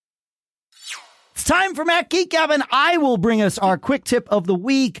It's time for Mac Geek Gab, and I will bring us our quick tip of the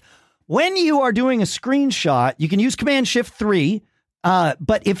week. When you are doing a screenshot, you can use Command-Shift-3,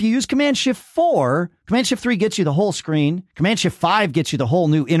 but if you use Command-Shift-4, Command-Shift-3 gets you the whole screen. Command-Shift-5 gets you the whole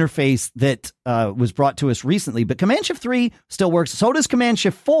new interface that was brought to us recently, but Command-Shift-3 still works. So does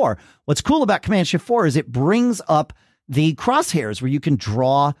Command-Shift-4. What's cool about Command-Shift-4 is it brings up the crosshairs where you can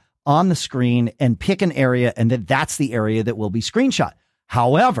draw on the screen and pick an area, and then that's the area that will be screenshot.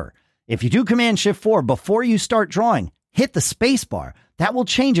 However, if you do Command-Shift-4 before you start drawing, hit the space bar. That will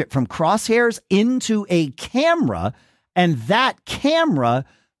change it from crosshairs into a camera, and that camera,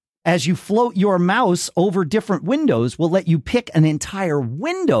 as you float your mouse over different windows, will let you pick an entire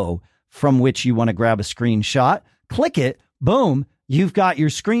window from which you want to grab a screenshot. Click it, boom, you've got your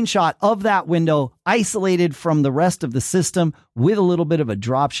screenshot of that window isolated from the rest of the system with a little bit of a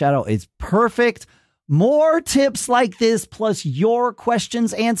drop shadow. It's perfect. More tips like this, plus your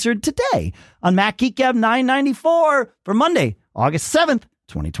questions answered today on Mac Geek Gab 994 for Monday, August 7th,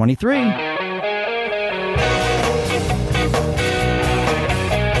 2023.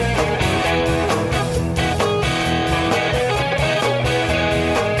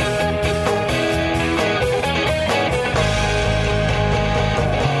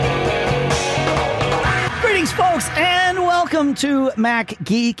 Folks, and welcome to Mac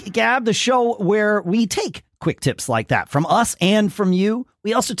Geek Gab, the show where we take quick tips like that from us and from you.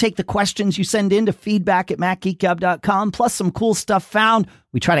 We also take the questions you send in to feedback@macgeekgab.com, plus some cool stuff found.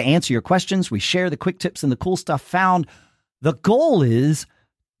 We try to answer your questions. We share the quick tips and the cool stuff found. The goal is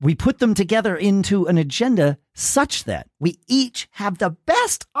we put them together into an agenda such that we each have the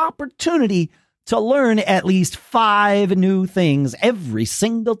best opportunity to learn at least 5 new things every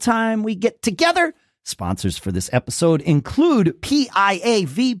single time we get together. Sponsors for this episode include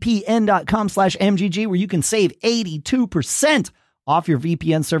piavpn.com/MGG, where you can save 82% off your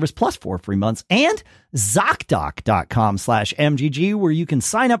VPN service plus 4 free months, and ZocDoc.com/MGG, where you can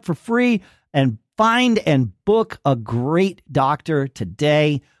sign up for free and find and book a great doctor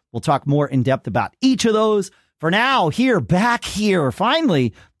today. We'll talk more in depth about each of those. For now, back here,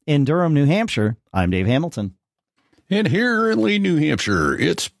 finally in Durham, New Hampshire, I'm Dave Hamilton. And here in Lee, New Hampshire,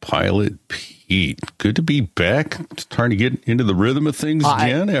 it's Pilot Pete. Good to be back. Trying to get into the rhythm of things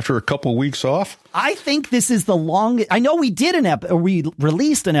again after a couple of weeks off. I think this is the longest. I know we did we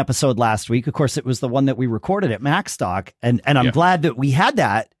released an episode last week. Of course, it was the one that we recorded at MacStock, and I'm glad that we had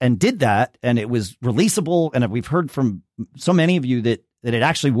that and did that, and it was releasable. And we've heard from so many of you that it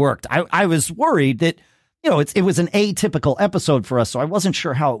actually worked. I was worried that, it was an atypical episode for us, so I wasn't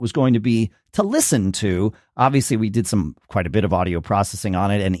sure how it was going to be to listen to. Obviously, we did quite a bit of audio processing on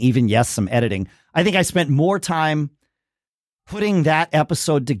it, and even, some editing. I think I spent more time putting that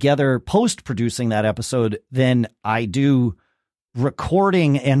episode together, post-producing that episode, than I do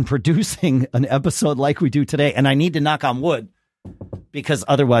recording and producing an episode like we do today. And I need to knock on wood, because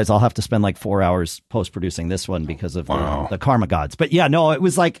otherwise I'll have to spend like 4 hours post-producing this one because of the karma gods. But it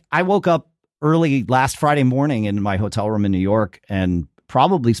was like I woke up early last Friday morning in my hotel room in New York and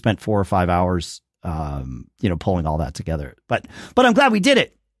probably spent 4 or 5 hours, pulling all that together. But I'm glad we did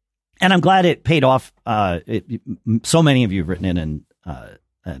it, and I'm glad it paid off. So many of you have written in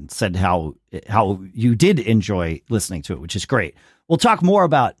and said how you did enjoy listening to it, which is great. We'll talk more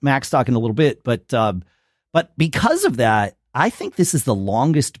about MacStock in a little bit, but because of that, I think this is the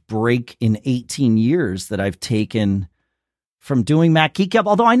longest break in 18 years that I've taken from doing Mac Geek Gab,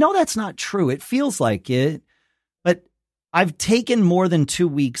 although I know that's not true. It feels like it, but I've taken more than 2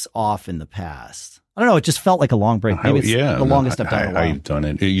 weeks off in the past. I don't know. It just felt like a long break. Maybe it's the longest I've done in a while. I've done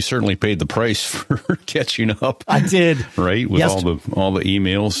it. You certainly paid the price for catching up. I did. Right? With all the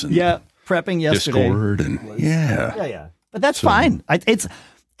emails. And prepping yesterday. Discord and Yeah. But that's fine. It's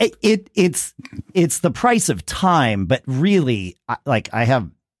the price of time, but really,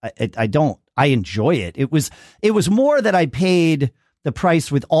 I enjoy it. It was more that I paid the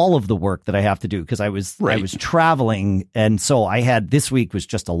price with all of the work that I have to do, because I was traveling, and so this week was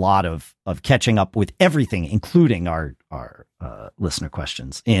just a lot of catching up with everything, including our listener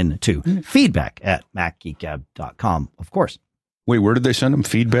questions into feedback@macgeekgab.com, of course. Wait, where did they send them?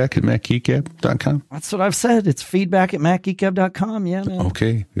 Feedback@macgeekgab.com? That's what I've said. It's feedback@macgeekgab.com. Yeah, man.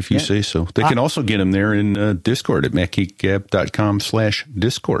 Okay, if you say so. They can also get them there in Discord at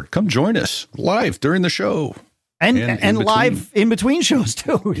macgeekgab.com/Discord. Come join us live during the show. And live in between shows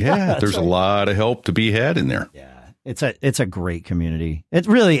too. Yeah, there's a lot of help to be had in there. Yeah, it's a great community. It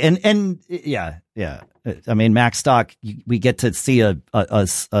really and I mean, MacStock, we get to see a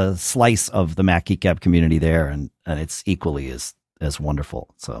slice of the Mac Geek Gab community there, and it's equally as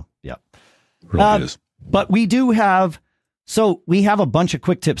wonderful. So yeah, it really is. But we have a bunch of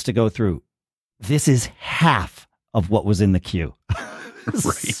quick tips to go through. this is half of what was in the queue.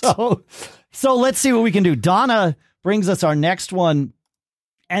 Right. So let's see what we can do. Donna brings us our next one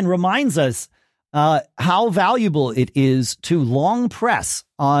and reminds us how valuable it is to long press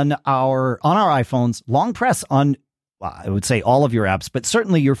on our iPhones, long press on, I would say all of your apps, but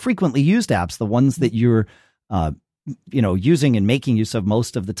certainly your frequently used apps, the ones that you're, using and making use of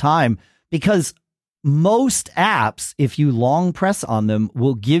most of the time, because most apps, if you long press on them,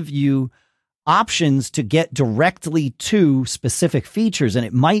 will give you options to get directly to specific features. And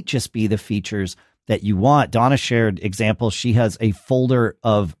it might just be the features that you want. Donna shared examples. She has a folder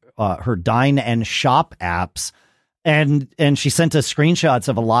of her Dine and Shop apps. And she sent us screenshots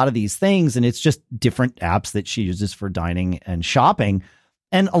of a lot of these things, and it's just different apps that she uses for dining and shopping.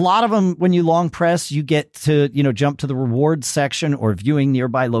 And a lot of them, when you long press, you get to, jump to the rewards section or viewing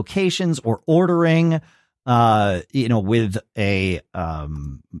nearby locations or ordering, with a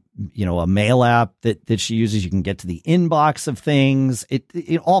mail app that she uses. You can get to the inbox of things,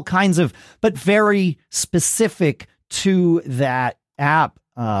 it all kinds of, but very specific to that app.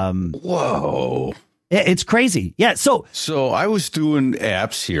 Whoa. It's crazy. Yeah. So I was doing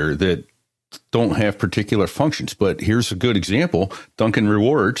apps here that don't have particular functions, but here's a good example. Dunkin'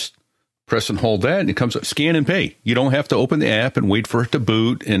 Rewards, press and hold that and it comes up, scan and pay. You don't have to open the app and wait for it to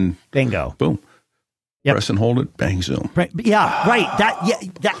boot and bingo. Boom. Yep. Press and hold it, bang, zoom. Right. Yeah, right.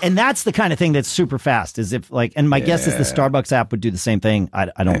 And that's the kind of thing that's super fast. Is if and my guess is the Starbucks app would do the same thing.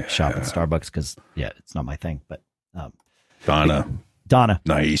 I don't shop at Starbucks because it's not my thing. But Donna,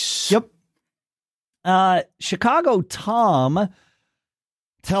 nice. Yep. Chicago Tom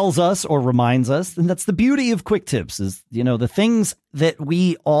tells us or reminds us, and that's the beauty of Quick Tips, is the things that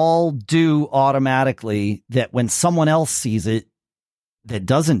we all do automatically that when someone else sees it that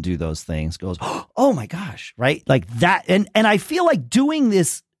doesn't do those things goes, oh my gosh, right? Like that. And I feel like doing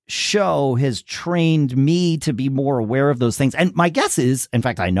this show has trained me to be more aware of those things. And my guess is, in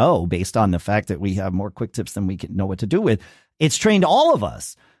fact, I know based on the fact that we have more Quick Tips than we can know what to do with, it's trained all of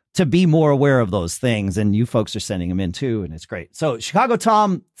us to be more aware of those things. And you folks are sending them in too. And it's great. So Chicago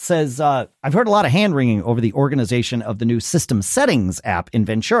Tom says, I've heard a lot of hand wringing over the organization of the new System Settings app in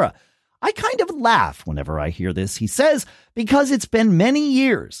Ventura. I kind of laugh whenever I hear this, he says, because it's been many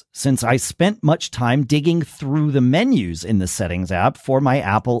years since I spent much time digging through the menus in the Settings app for my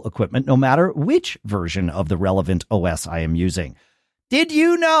Apple equipment, no matter which version of the relevant OS I am using. Did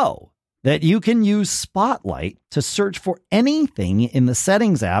you know that you can use Spotlight to search for anything in the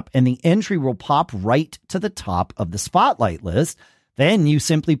Settings app and the entry will pop right to the top of the Spotlight list? Then you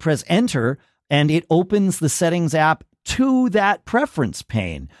simply press enter and it opens the Settings app to that preference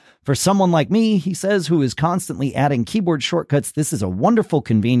pane. For someone like me, he says, who is constantly adding keyboard shortcuts, this is a wonderful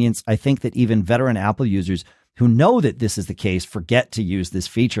convenience. I think that even veteran Apple users who know that this is the case forget to use this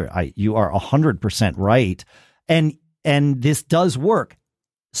feature. You are 100% right. And this does work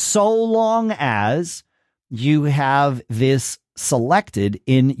so long as you have this selected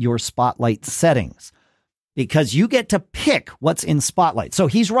in your Spotlight settings, because you get to pick what's in Spotlight. So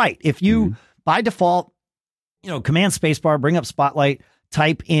he's right. If you, by default, command spacebar, bring up Spotlight,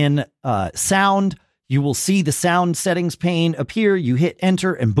 type in sound, you will see the sound settings pane appear. You hit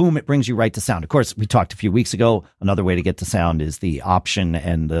enter and boom, it brings you right to sound. Of course, we talked a few weeks ago. Another way to get to sound is the option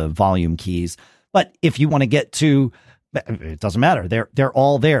and the volume keys. But if you want to get to, it doesn't matter. They're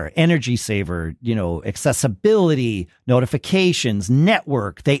all there. Energy saver, accessibility, notifications,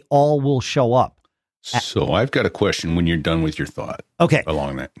 network, they all will show up. So I've got a question when you're done with your thought. Okay.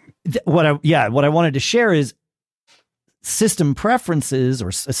 Along that. What I wanted to share is system preferences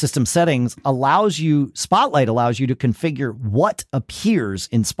or system settings Spotlight allows you to configure what appears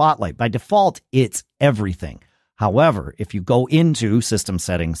in Spotlight. By default, it's everything. However, if you go into system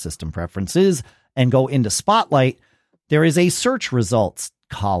settings, system preferences, and go into Spotlight, there is a search results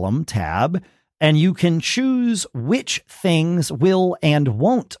column tab, and you can choose which things will and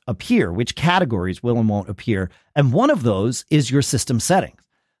won't appear, which categories will and won't appear. And one of those is your system settings.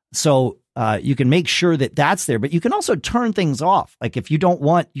 So you can make sure that that's there, but you can also turn things off. Like if you don't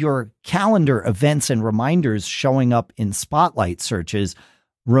want your calendar events and reminders showing up in Spotlight searches,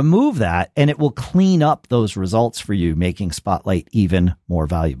 remove that and it will clean up those results for you, making Spotlight even more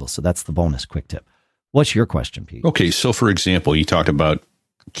valuable. So that's the bonus quick tip. What's your question, Pete? Okay. So for example, you talked about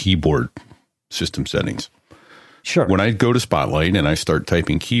keyboard system settings. Sure. When I go to Spotlight and I start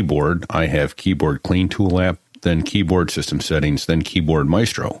typing keyboard, I have Keyboard Clean Tool app, then keyboard system settings, then keyboard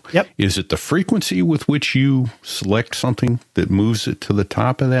Maestro. Yep. Is it the frequency with which you select something that moves it to the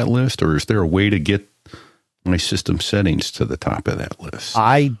top of that list, or is there a way to get my system settings to the top of that list?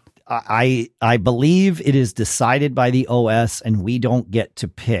 I believe it is decided by the OS and we don't get to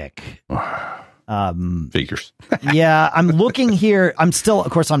pick. Figures. Yeah, I'm looking here. I'm still,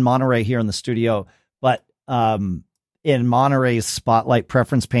 of course, on Monterey here in the studio, but in Monterey's Spotlight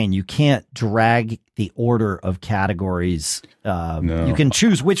preference pane, you can't drag the order of categories. No. You can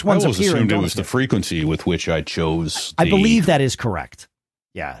choose which ones appear. I assumed it was the frequency with which I chose. I believe that is correct.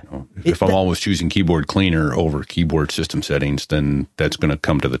 Yeah. If I'm always choosing keyboard cleaner over keyboard system settings, then that's going to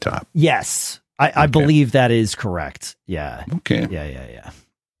come to the top. Yes. I believe that is correct. Yeah. Okay. Yeah.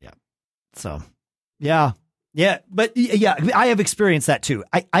 So, yeah. But yeah, I have experienced that too.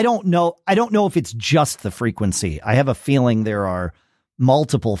 I don't know. I don't know if it's just the frequency. I have a feeling there are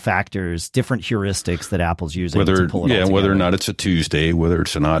multiple factors, different heuristics that Apple's using to pull it all together. Whether or not it's a Tuesday, whether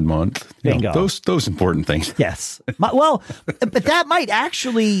it's an odd month, those important things. Yes. Well, but that might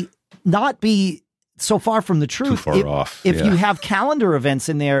actually not be so far from the truth. Too far off. If you have calendar events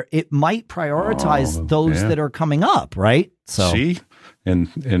in there, it might prioritize those that are coming up, right? So see, and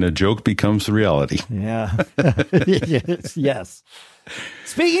a joke becomes the reality. Yeah. Yes.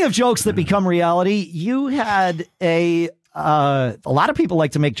 Speaking of jokes that become reality, you had a lot of people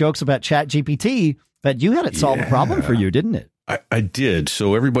like to make jokes about ChatGPT, but you had it solve a problem for you, didn't it? I did.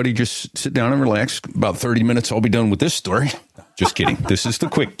 So everybody just sit down and relax. About 30 minutes, I'll be done with this story. Just kidding. This is the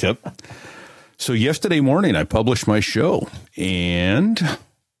quick tip. So yesterday morning, I published my show, and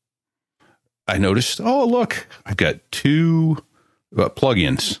I noticed, oh, look, I've got 2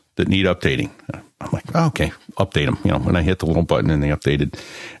 plugins that need updating. I'm like, oh, okay, update them. And I hit the little button and they updated.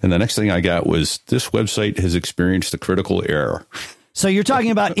 And the next thing I got was, this website has experienced a critical error. So you're talking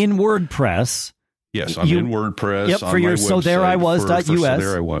about in WordPress. Yes, I'm in WordPress. Yep, for your So There I Was.us. So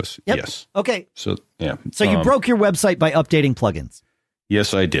There I Was. Yep. Yes. Okay. So, yeah. So you broke your website by updating plugins.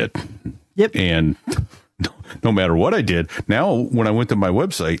 Yes, I did. Yep. And no matter what I did, now when I went to my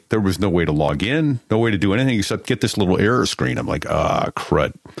website, there was no way to log in, no way to do anything except get this little error screen. I'm like,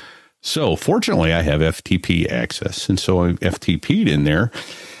 crud. So fortunately, I have FTP access. And so I FTP'd in there,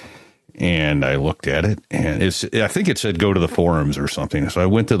 and I looked at it, and I think it said go to the forums or something. So I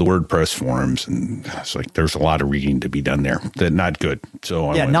went to the WordPress forums, and it's like, there's a lot of reading to be done there. That's not good. So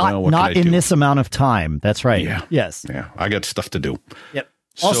I went, not in this amount of time. That's right. Yeah. Yes. Yeah. I got stuff to do. Yep.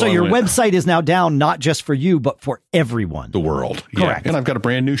 Also, your website is now down, not just for you, but for everyone. The world. Correct. Yeah. And I've got a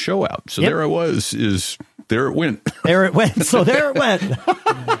brand new show out. So there I was, there it went. There it went. So there it went.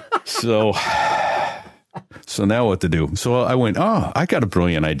 So now what to do? So I went, I got a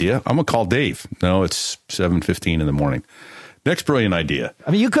brilliant idea. I'm going to call Dave. No, it's 7:15 in the morning. Next brilliant idea.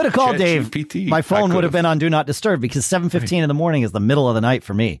 I mean, you could have called Dave. GPT. My phone would have been on Do Not Disturb, because 7:15 in the morning is the middle of the night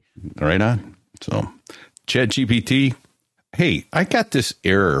for me. Right on. So ChatGPT, hey, I got this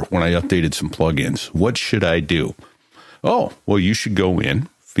error when I updated some plugins. What should I do? Oh, well, you should go in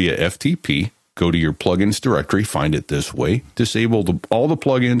via FTP, go to your plugins directory, find it this way, disable all the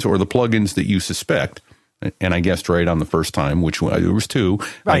plugins or the plugins that you suspect. And I guessed right on the first time which one. There was 2.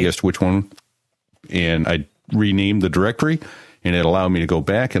 Right. I guessed which one. And I renamed the directory, and it allowed me to go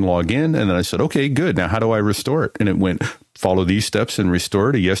back and log in. And then I said, okay, good. Now, how do I restore it? And it went, follow these steps and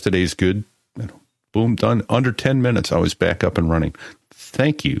restore to yesterday's good. Boom, done. Under 10 minutes, I was back up and running.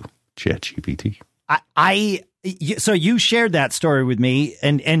 Thank you, ChatGPT. So you shared that story with me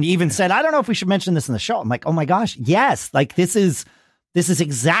and even said, I don't know if we should mention this in the show. I'm like, oh my gosh, yes. Like this is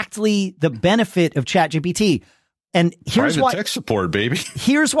exactly the benefit of ChatGPT. And here's why tech support, baby.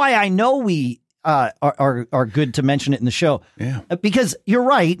 Here's why I know we are good to mention it in the show. Yeah. Because you're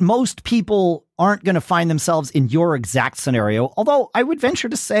right. Most people aren't going to find themselves in your exact scenario. Although I would venture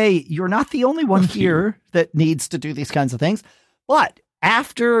to say you're not the only one here that needs to do these kinds of things. But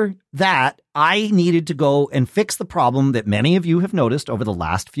after that, I needed to go and fix the problem that many of you have noticed over the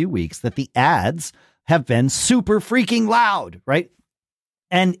last few weeks, that the ads have been super freaking loud, right?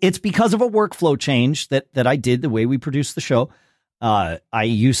 And it's because of a workflow change that I did the way we produce the show. I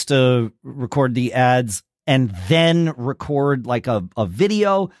used to record the ads and then record like a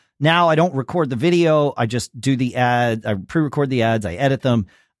video. Now I don't record the video. I just do the ad. I pre-record the ads. I edit them,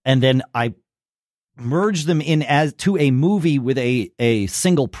 and then I merge them in as to a movie with a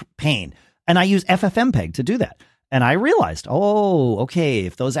single pane. And I use FFmpeg to do that. And I realized, okay,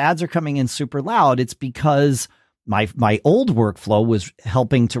 if those ads are coming in super loud, it's because my old workflow was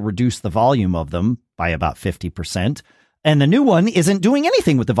helping to reduce the volume of them by about 50%. And the new one isn't doing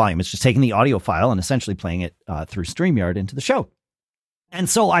anything with the volume. It's just taking the audio file and essentially playing it through StreamYard into the show. And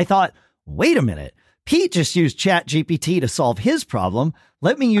so I thought, wait a minute. Pete just used ChatGPT to solve his problem.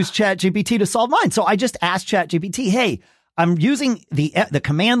 Let me use ChatGPT to solve mine. So I just asked ChatGPT, hey, I'm using the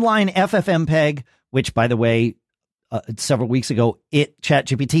command line FFmpeg, which, by the way, several weeks ago,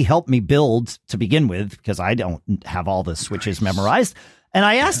 ChatGPT helped me build to begin with, because I don't have all the switches memorized. And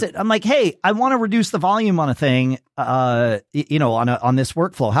I asked it, I'm like, hey, I want to reduce the volume on a thing, on this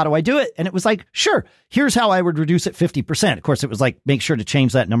workflow. How do I do it? And it was like, sure, here's how I would reduce it 50%. Of course, it was like, make sure to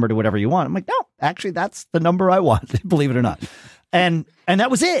change that number to whatever you want. I'm like, no, actually, that's the number I want, believe it or not. And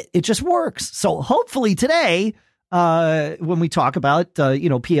that was it. It just works. So hopefully today, when we talk about, PIA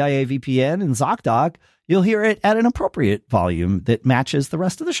VPN and ZocDoc, you'll hear it at an appropriate volume that matches the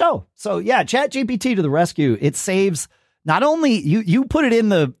rest of the show. So yeah, ChatGPT to the rescue. It saves. Not only you put it in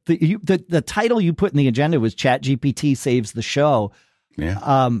the title you put in the agenda was ChatGPT saves the show.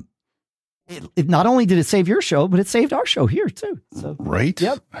 Yeah. It not only did it save your show, but it saved our show here too. So right.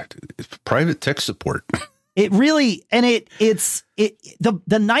 Yep. It's private tech support. It really, and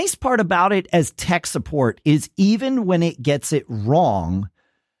the nice part about it as tech support is even when it gets it wrong,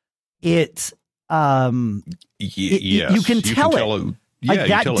 you can tell it. Yeah, like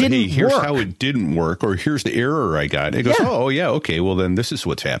that didn't hey, here's work. how it didn't work, or here's the error I got. It goes, oh, yeah, okay, well, then this is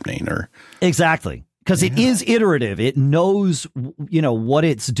what's happening. Or exactly, because it is iterative. It knows, what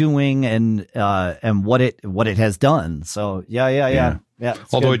it's doing and what it has done. So, yeah.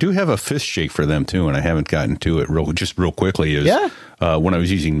 Although good. I do have a fist shake for them, too, and I haven't gotten to it real quickly, is when I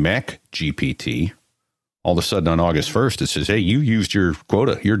was using Mac GPT, all of a sudden on August 1st, it says, hey, you used your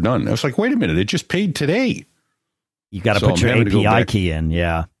quota. You're done. I was like, wait a minute, it just paid today. You got to put your API key in.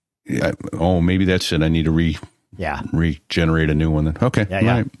 Yeah. Oh, maybe that's it. I need to regenerate a new one then. Okay.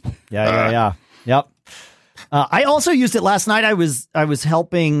 Yeah. Yep. I also used it last night. I was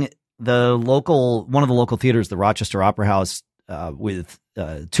helping one of the local theaters, the Rochester Opera House, with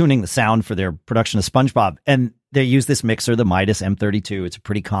tuning the sound for their production of SpongeBob. And they use this mixer, the Midas M32. It's a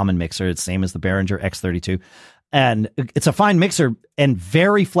pretty common mixer. It's same as the Behringer X32. And it's a fine mixer and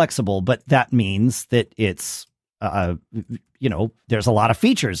very flexible, but that means that it's, there's a lot of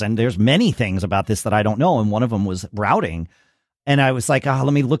features and there's many things about this that I don't know. And one of them was routing. And I was like, let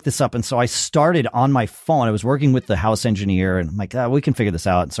me look this up. And so I started on my phone. I was working with the house engineer and I'm like, we can figure this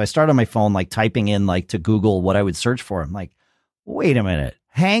out. And so I started on my phone, like typing in to Google what I would search for. I'm like, wait a minute,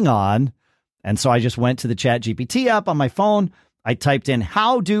 hang on. And so I just went to the ChatGPT app on my phone. I typed in,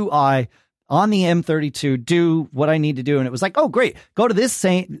 how do I on the M32 do what I need to do? And it was like, oh, great. Go to this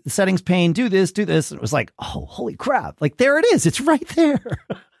settings pane, do this. And it was like, oh, holy crap. Like, there it is. It's right there.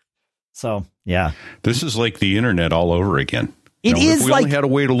 So, yeah. This is like the internet all over again. It is if we only had a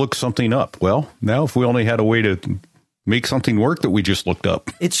way to look something up. Well, now if we only had a way to make something work that we just looked up.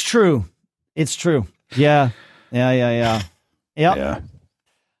 It's true. Yeah. Yep.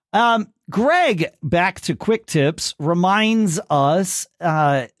 Yeah. Greg, back to Quick Tips, reminds us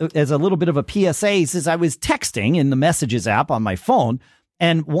as a little bit of a PSA. He says, I was texting in the Messages app on my phone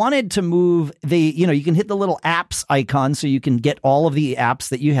and wanted to move you can hit the little apps icon so you can get all of the apps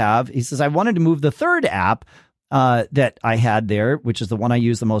that you have. He says, I wanted to move the third app that I had there, which is the one I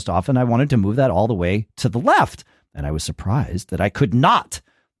use the most often. I wanted to move that all the way to the left. And I was surprised that I could not,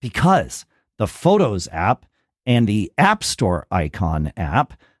 because the Photos app and the App Store icon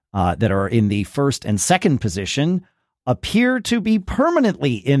app that are in the first and second position appear to be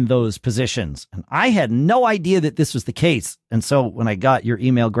permanently in those positions. And I had no idea that this was the case. And so when I got your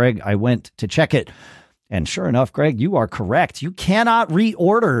email, Greg, I went to check it. And sure enough, Greg, you are correct. You cannot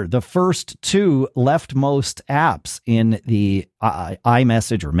reorder the first two leftmost apps in the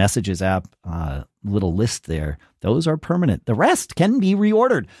iMessage or Messages app little list there. Those are permanent. The rest can be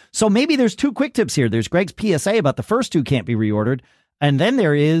reordered. So maybe there's two quick tips here. There's Greg's PSA about the first two can't be reordered. And then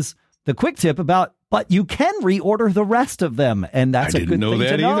there is the quick tip about, but you can reorder the rest of them. And that's a good thing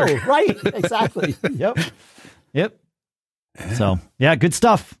to know. Either. Right. Exactly. Yep. So, yeah, good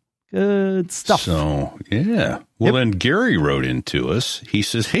stuff. Good stuff. So, yeah. Well, then Gary wrote into us. He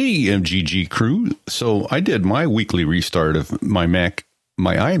says, hey, MGG crew. So I did my weekly restart of my iMac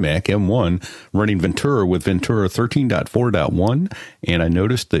M1 running Ventura with Ventura 13.4.1. And I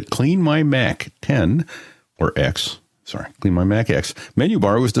noticed that Clean My Mac 10 or X. Clean My Mac X menu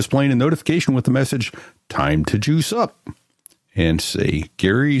bar was displaying a notification with the message, time to juice up. And say,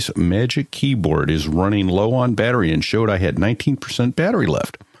 Gary's Magic Keyboard is running low on battery and showed I had 19% battery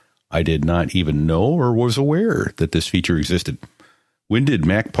left. I did not even know or was aware that this feature existed. When did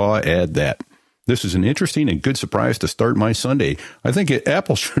MacPaw add that? This is an interesting and good surprise to start my Sunday. I think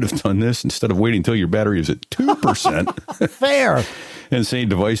Apple should have done this instead of waiting until your battery is at 2%. Fair. And saying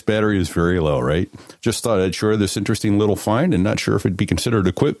device battery is very low, right? Just thought I'd share this interesting little find and not sure if it'd be considered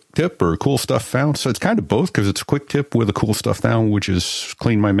a quick tip or cool stuff found. So it's kind of both because it's a quick tip with a cool stuff found, which is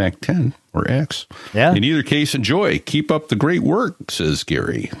Clean My Mac 10 or X. Yeah. In either case, enjoy. Keep up the great work, says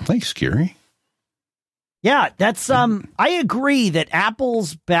Gary. Thanks, Gary. Yeah, that's I agree that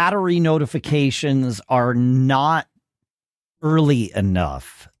Apple's battery notifications are not early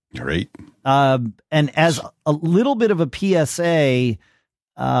enough. Right. And as a little bit of a PSA,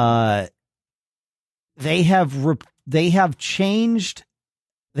 they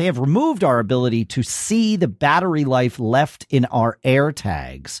have removed our ability to see the battery life left in our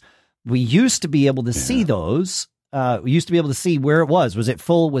AirTags. We used to be able to see those. We used to be able to see where it was. Was it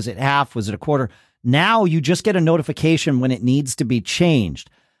full? Was it half? Was it a quarter? Now you just get a notification when it needs to be changed.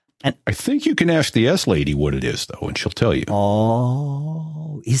 And I think you can ask the S lady what it is, though, and she'll tell you.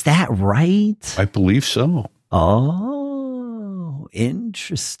 Oh, is that right? I believe so. Oh,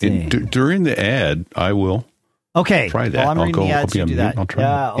 interesting. During the ad, I will. Okay. Try that. Well, I'm reading the ads to do that. I'll try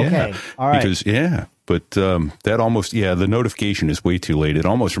that. Okay. Yeah. All right. Because, but that almost, the notification is way too late. It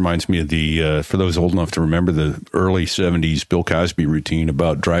almost reminds me of the, for those old enough to remember the early 70s Bill Cosby routine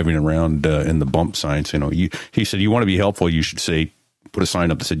about driving around in the bump signs. He said, you want to be helpful, you should say, put a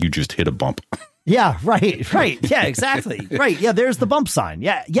sign up that said you just hit a bump. Yeah, right. Yeah, exactly. Right. Yeah, there's the bump sign.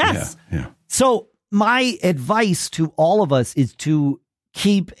 Yeah, yes. Yeah. So my advice to all of us is to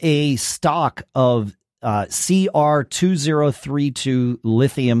keep a stock of CR2032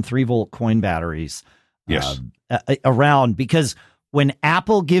 lithium 3-volt coin batteries around, because when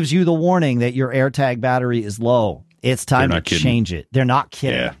Apple gives you the warning that your AirTag battery is low, it's time to change it. They're not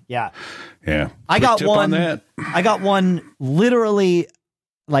kidding. Yeah. I got one literally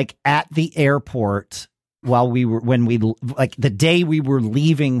like at the airport the day we were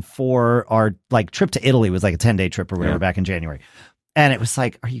leaving for our like trip to Italy. Was like a 10-day trip or whatever back in January. And it was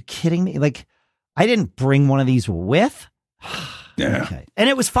like, are you kidding me? Like, I didn't bring one of these with. Yeah. Okay. And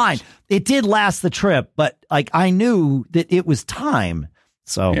it was fine. It did last the trip, but like I knew that it was time.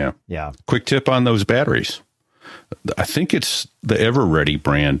 So yeah. Quick tip on those batteries. I think it's the EverReady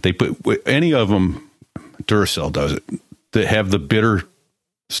brand. They put any of them, Duracell does it, that have the bitter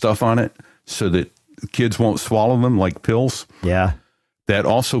stuff on it so that kids won't swallow them like pills. Yeah. That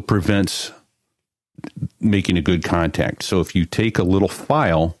also prevents making a good contact. So if you take a little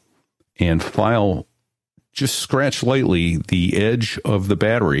file and just scratch lightly the edge of the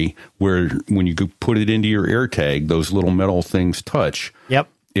battery where when you put it into your AirTag, those little metal things touch. Yep.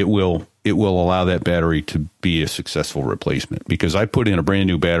 It will allow that battery to be a successful replacement, because I put in a brand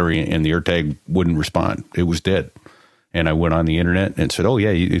new battery and the AirTag wouldn't respond. It was dead. And I went on the internet and said, oh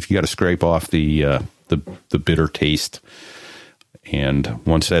yeah, if you got to scrape off the bitter taste, and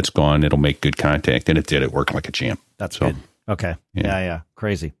once that's gone, it'll make good contact. And it did. It worked like a champ. That's good. Okay. Yeah.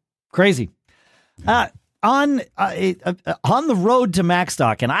 Crazy. On the road to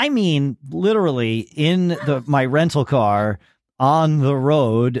MacStock, and I mean literally in my rental car on the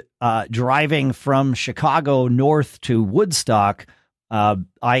road, driving from Chicago north to Woodstock,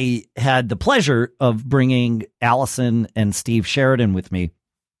 I had the pleasure of bringing Allison and Steve Sheridan with me.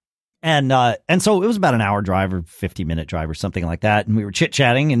 And so it was about an hour drive or 50-minute drive or something like that. And we were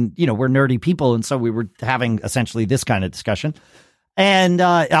chit-chatting, and, we're nerdy people. And so we were having essentially this kind of discussion. And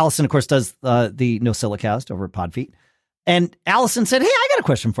Allison, of course, does the NosillaCast over at Podfeet. And Allison said, hey, I got a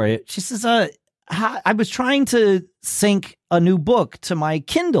question for you. She says, I was trying to sync a new book to my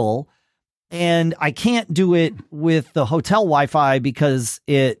Kindle, and I can't do it with the hotel Wi-Fi because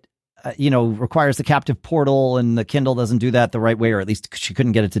it, requires the captive portal, and the Kindle doesn't do that the right way, or at least she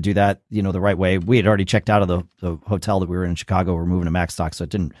couldn't get it to do that, the right way. We had already checked out of the hotel that we were in Chicago. We're moving to MacStock, so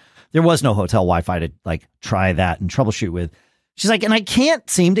there was no hotel Wi-Fi to like try that and troubleshoot with. She's like, and I can't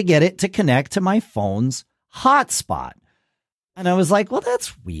seem to get it to connect to my phone's hotspot. And I was like, well,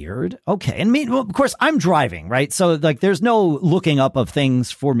 that's weird. Okay. And of course, I'm driving, right? So like, there's no looking up of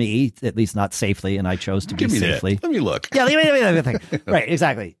things for me, at least not safely. And I chose to be safely. Let me look. Yeah, let me think. Right,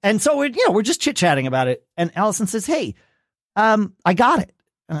 exactly. And so we're just chit chatting about it. And Allison says, hey, I got it.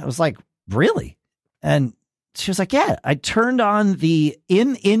 And I was like, really? And she was like, yeah, I turned on the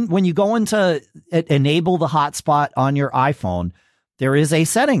when you go into enable the hotspot on your iPhone, there is a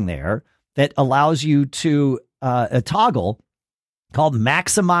setting there that allows you to a toggle called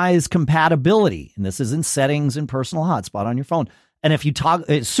maximize compatibility. And this is in settings and personal hotspot on your phone. And if you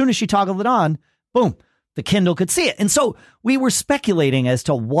as soon as she toggled it on, boom, the Kindle could see it. And so we were speculating as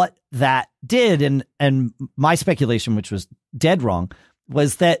to what that did. And my speculation, which was dead wrong,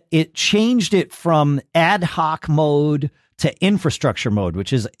 was that it changed it from ad hoc mode to infrastructure mode,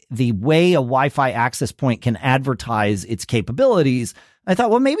 which is the way a Wi-Fi access point can advertise its capabilities. I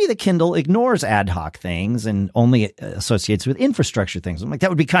thought, well, maybe the Kindle ignores ad hoc things and only associates with infrastructure things. I'm like, that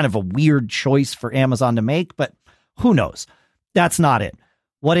would be kind of a weird choice for Amazon to make, but who knows? That's not it.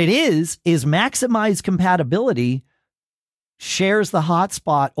 What it is maximize compatibility shares the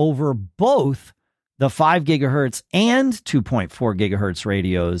hotspot over both the 5 gigahertz and 2.4 gigahertz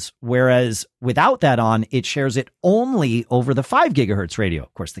radios, whereas without that on, it shares it only over the 5 gigahertz radio.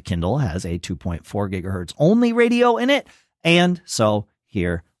 Of course, the Kindle has a 2.4 gigahertz only radio in it, and so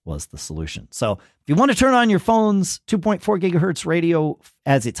here was the solution. So if you want to turn on your phone's 2.4 gigahertz radio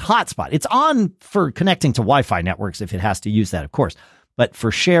as its hotspot, it's on for connecting to Wi-Fi networks if it has to use that, of course, but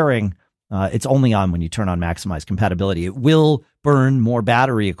for sharing, it's only on when you turn on maximize compatibility. It will burn more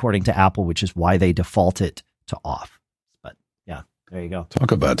battery according to Apple, which is why they default it to off. But yeah, there you go.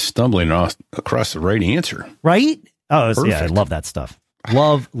 Talk about stumbling across the right answer. Right? Oh, yeah, I love that stuff.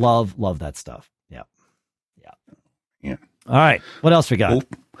 Love that stuff. Yeah. Yeah. All right. What else we got?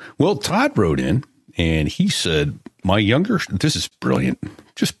 Well, Todd wrote in and he said, this is brilliant.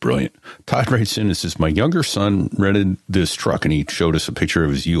 Just brilliant. Todd writes in and says, my younger son rented this truck and he showed us a picture of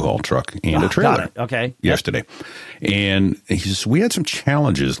his U-Haul truck and a trailer. Okay. Yesterday. Yep. And he says, we had some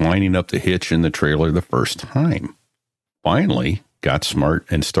challenges lining up the hitch and the trailer the first time. Finally got smart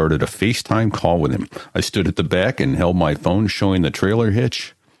and started a FaceTime call with him. I stood at the back and held my phone showing the trailer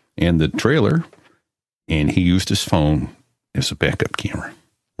hitch and the trailer, and he used his phone as a backup camera.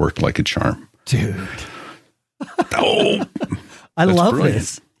 Worked like a charm. Dude. Oh, I love brilliant.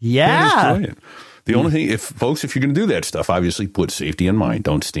 This. Yeah. The only thing, if you're going to do that stuff, obviously put safety in mind.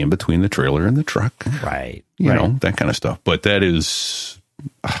 Don't stand between the trailer and the truck. Right. You know, that kind of stuff. But that is.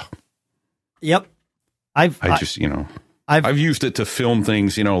 Yep. I've used it to film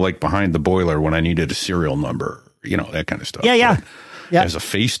things, like behind the boiler when I needed a serial number, that kind of stuff. Yeah. As a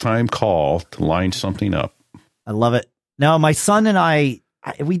FaceTime call to line something up. I love it. Now, my son and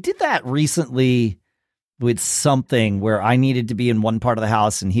we did that recently with something where I needed to be in one part of the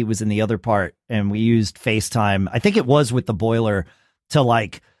house and he was in the other part, and we used FaceTime. I think it was with the boiler to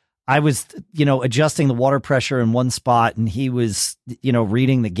I was, adjusting the water pressure in one spot and he was,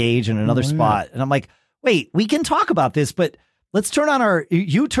 reading the gauge in another spot. And I'm like, wait, we can talk about this, but let's turn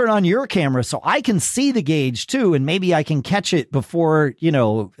on your camera so I can see the gauge too. And maybe I can catch it before, it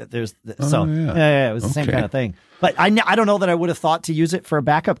was the same kind of thing. But I don't know that I would have thought to use it for a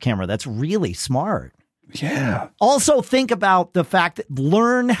backup camera. That's really smart. Yeah. Also think about the fact that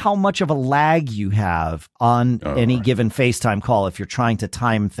learn how much of a lag you have on any given FaceTime call if you're trying to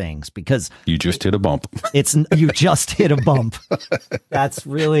time things, because you just hit a bump. You just hit a bump. That's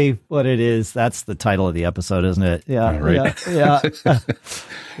really what it is. That's the title of the episode, isn't it? Yeah. Right.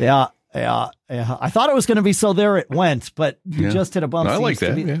 Yeah. I thought it was going to be So There It Went, but you just hit a bump. I like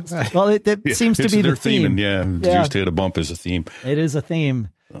that. Well, it seems to be the theme. Just hit a bump is a theme. It is a theme.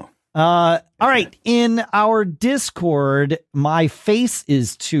 All right. In our Discord, My Face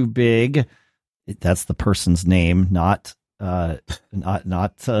Is Too Big. That's the person's name, not Get away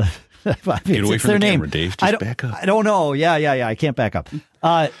from their the name. Camera, Dave. Just back up. I don't know. Yeah. I can't back up.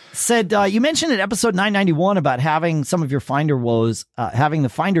 Said, you mentioned in episode 991 about having some of your Finder woes, having the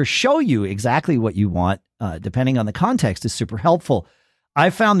Finder show you exactly what you want, depending on the context, is super helpful. I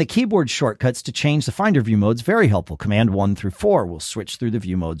found the keyboard shortcuts to change the Finder view modes very helpful. Command 1 through 4 will switch through the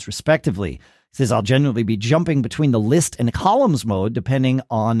view modes respectively. It says I'll generally be jumping between the list and columns mode depending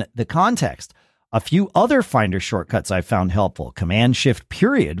on the context. A few other Finder shortcuts I found helpful. Command Shift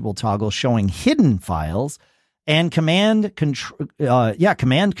period will toggle showing hidden files, and Command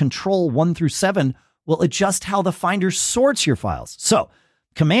Control 1 through 7 will adjust how the Finder sorts your files. So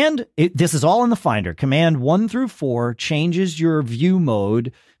this is all in the Finder. Command 1 through 4 changes your view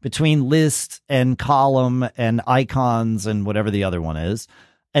mode between list and column and icons and whatever the other one is.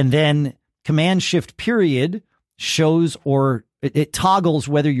 And then Command Shift period shows, or it toggles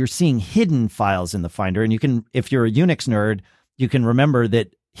whether you're seeing hidden files in the Finder. And you can, if you're a Unix nerd, you can remember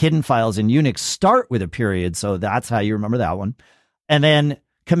that hidden files in Unix start with a period. So that's how you remember that one. And then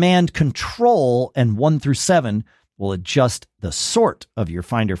Command Control and 1 through 7 will adjust the sort of your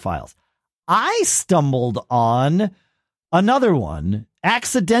Finder files. I stumbled on another one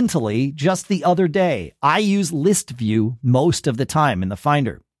accidentally just the other day. I use list view most of the time in the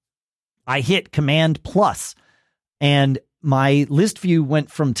Finder. I hit Command plus, and my list view went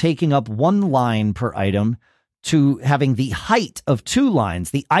from taking up 1 line per item to having the height of 2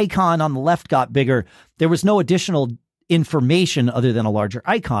 lines. The icon on the left got bigger. There was no additional information other than a larger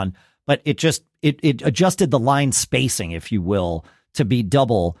icon, but it adjusted the line spacing, if you will, to be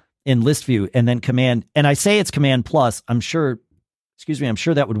double in list view. And then and I say it's Command plus. I'm sure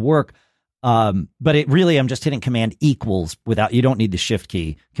that would work. But I'm just hitting Command equals you don't need the Shift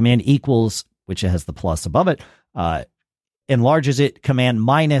key. Command equals, which has the plus above it, enlarges it. Command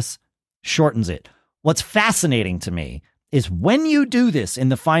minus shortens it. What's fascinating to me is when you do this in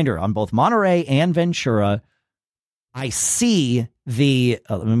the Finder on both Monterey and Ventura, I see the,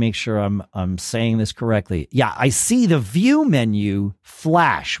 let me make sure I'm saying this correctly. Yeah, I see the view menu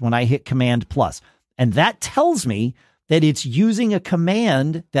flash when I hit Command plus. And that tells me that it's using a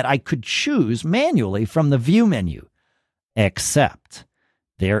command that I could choose manually from the view menu. Except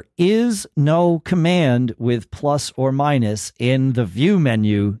there is no command with plus or minus in the view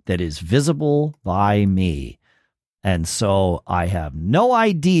menu that is visible by me. And so I have no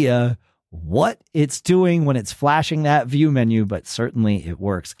idea what it's doing when it's flashing that view menu, but certainly it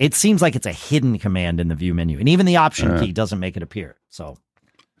works. It seems like it's a hidden command in the view menu, and even the option key doesn't make it appear. So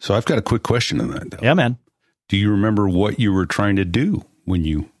I've got a quick question on that, though. Yeah, man. Do you remember what you were trying to do when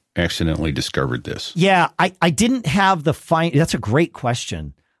you accidentally discovered this? Yeah, I didn't have the find. That's a great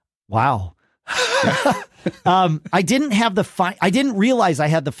question. Wow. I didn't have the I didn't realize I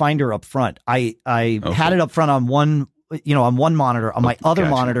had the Finder up front. I had it up front on one monitor. On my other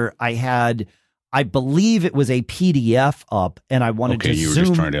monitor, I had, I believe it was a PDF up, and I wanted to zoom. You were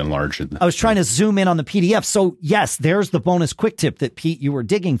just trying to enlarge it. I was trying to zoom in on the PDF. So yes, there's the bonus quick tip that Pete, you were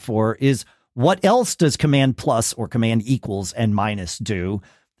digging for, is what else does Command plus or Command equals and minus do?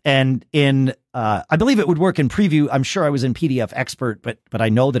 And in, I believe it would work in preview. I'm sure I was in PDF expert, but I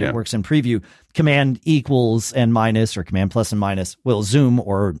know that it works in preview. Command equals and minus, or Command plus and minus, will zoom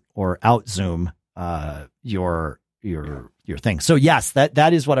or out zoom your thing. So yes,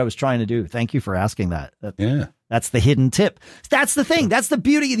 that is what I was trying to do. Thank you for asking that. That's the hidden tip. That's the thing. That's the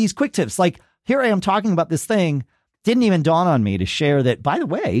beauty of these quick tips. Like, here I am talking about this thing. Didn't even dawn on me to share that, by the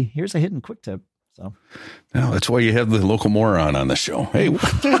way, here's a hidden quick tip. So no, that's why you have the local moron on the show. Hey, what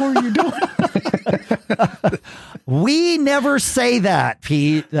the hell are you doing? We never say that,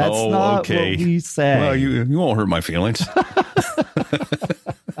 Pete. That's not what we say. Well, you won't hurt my feelings.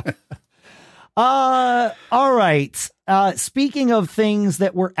 All right. Speaking of things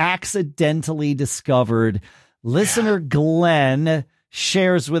that were accidentally discovered, listener Glenn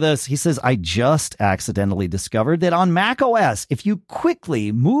shares with us. He says, I just accidentally discovered that on Mac OS, if you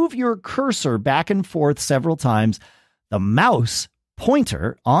quickly move your cursor back and forth several times, the mouse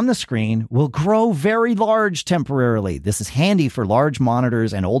pointer on the screen will grow very large temporarily. This is handy for large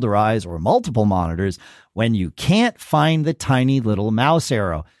monitors and older eyes, or multiple monitors, when you can't find the tiny little mouse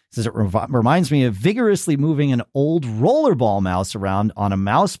arrow. Says it reminds me of vigorously moving an old rollerball mouse around on a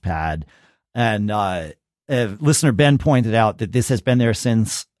mouse pad. And listener Ben pointed out that this has been there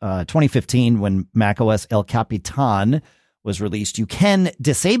since 2015 when macOS El Capitan was released. You can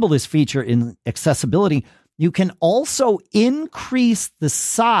disable this feature in accessibility. You can also increase the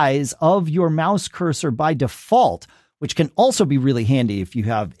size of your mouse cursor by default, which can also be really handy if you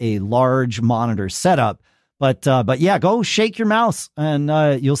have a large monitor setup. But yeah, go shake your mouse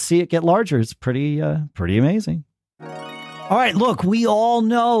and you'll see it get larger. It's pretty amazing. All right, look, we all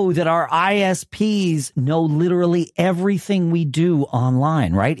know that our ISPs know literally everything we do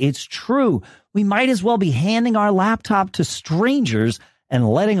online, right? It's true. We might as well be handing our laptop to strangers and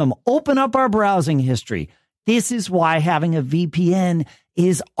letting them open up our browsing history. This is why having a VPN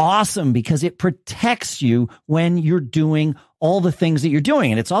is awesome, because it protects you when you're doing all the things that you're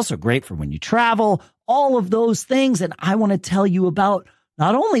doing. And it's also great for when you travel, all of those things. And I want to tell you about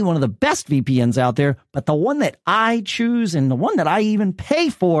not only one of the best VPNs out there, but the one that I choose and the one that I even pay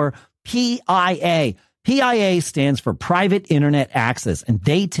for, PIA. PIA stands for Private Internet Access, and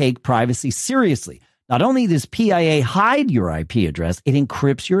they take privacy seriously. Not only does PIA hide your IP address, it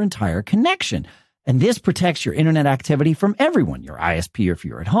encrypts your entire connection. And this protects your internet activity from everyone, your ISP if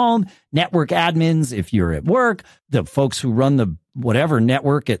you're at home, network admins if you're at work, the folks who run the whatever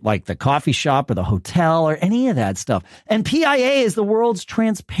network at like the coffee shop or the hotel or any of that stuff. And PIA is the world's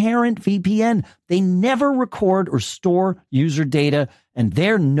transparent VPN. They never record or store user data, and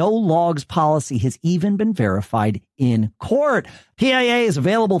their no logs policy has even been verified in court. PIA is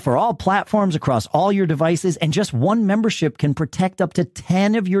available for all platforms across all your devices, and just one membership can protect up to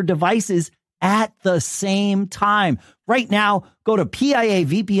 10 of your devices at the same time. Right now, go to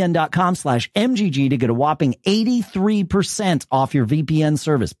piavpn.com/MGG to get a whopping 83% off your VPN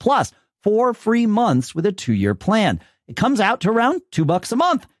service, plus 4 free months with a 2-year plan. It comes out to around $2 a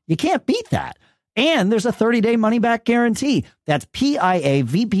month. You can't beat that. And there's a 30-day money-back guarantee. That's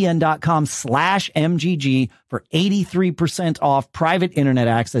piavpn.com/MGG for 83% off private internet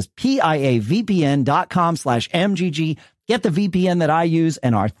access. piavpn.com/MGG. Get the VPN that I use,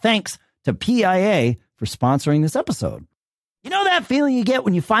 and our thanks to PIA for sponsoring this episode. You know that feeling you get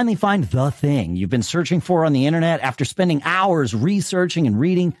when you finally find the thing you've been searching for on the internet after spending hours researching and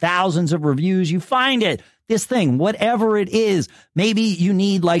reading thousands of reviews? You find it. this thing, whatever it is. Maybe you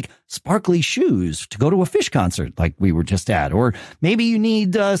need like sparkly shoes to go to a Fish concert like we were just at, or maybe you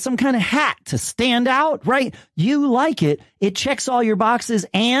need some kind of hat to stand out, right? You like it. It checks all your boxes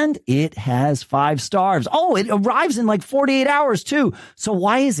and it has 5 stars. Oh, it arrives in like 48 hours too. So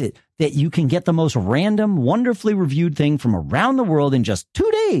why is it that you can get the most random, wonderfully reviewed thing from around the world in just 2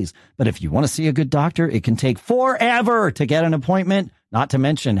 days? But if you want to see a good doctor, it can take forever to get an appointment. Not to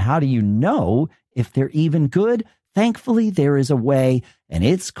mention, how do you know if they're even good? Thankfully, there is a way, and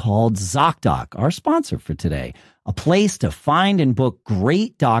it's called ZocDoc, our sponsor for today, a place to find and book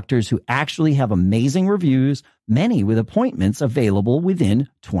great doctors who actually have amazing reviews, many with appointments available within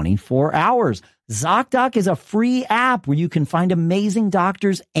 24 hours. ZocDoc is a free app where you can find amazing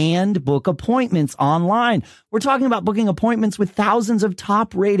doctors and book appointments online. We're talking about booking appointments with thousands of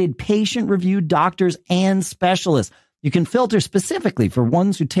top-rated, patient-reviewed doctors and specialists. You can filter specifically for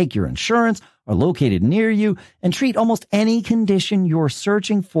ones who take your insurance, are located near you, and treat almost any condition you're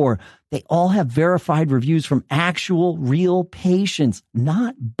searching for. They all have verified reviews from actual, real patients,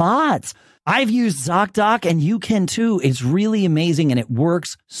 not bots. I've used ZocDoc, and you can too. It's really amazing, and it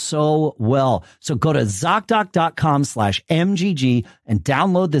works so well. So go to ZocDoc.com/MGG and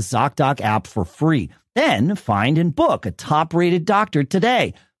download the ZocDoc app for free. Then find and book a top-rated doctor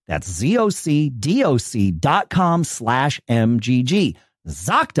today. That's ZocDoc.com/MGG.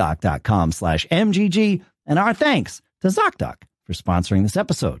 ZocDoc.com/MGG. And our thanks to ZocDoc for sponsoring this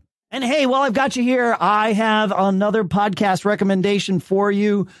episode. And hey, while I've got you here, I have another podcast recommendation for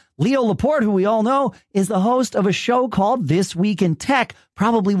you. Leo Laporte, who we all know, is the host of a show called This Week in Tech,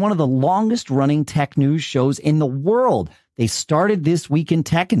 probably one of the longest running tech news shows in the world. They started This Week in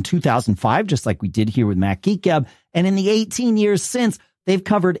Tech in 2005, just like we did here with Mac Geek Gab. And in the 18 years since, they've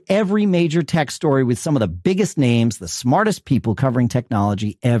covered every major tech story with some of the biggest names, the smartest people covering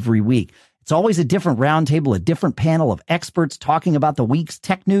technology every week. It's always a different roundtable, a different panel of experts talking about the week's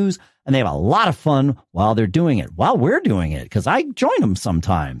tech news, and they have a lot of fun while they're doing it, while we're doing it, because I join them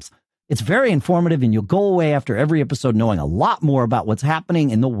sometimes. It's very informative, and you'll go away after every episode knowing a lot more about what's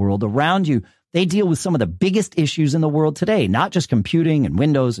happening in the world around you. They deal with some of the biggest issues in the world today, not just computing and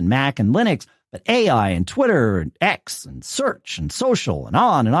Windows and Mac and Linux, but AI and Twitter and X and search and social and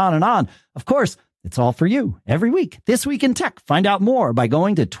on and on and on. Of course, it's all for you every week. This Week in Tech. Find out more by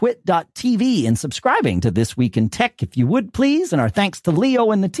going to twit.tv and subscribing to This Week in Tech, if you would, please. And our thanks to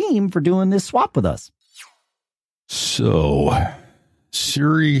Leo and the team for doing this swap with us. So,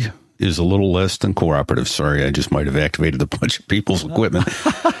 Siri is a little less than cooperative. Sorry, I just might have activated a bunch of people's equipment.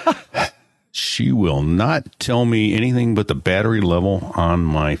 She will not tell me anything but the battery level on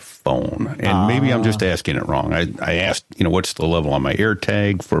my phone. And maybe I'm just asking it wrong. I asked, what's the level on my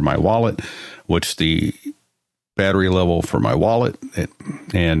AirTag for my wallet? What's the battery level for my wallet?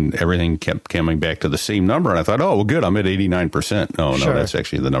 And everything kept coming back to the same number. And I thought, oh, well, good, I'm at 89%. No, Sure. that's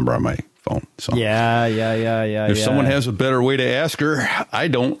actually the number on my phone. So Yeah. if someone has a better way to ask her, I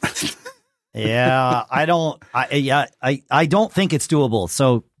don't. Yeah, I don't think it's doable.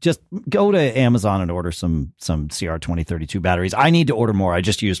 So just go to Amazon and order some CR2032 batteries. I need to order more. I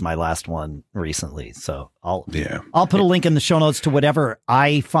just used my last one recently. So I'll put a link in the show notes to whatever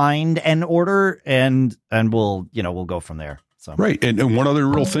I find and order, and we'll go from there. So Right. And one other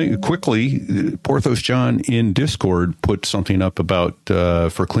real thing quickly, Porthos John in Discord put something up about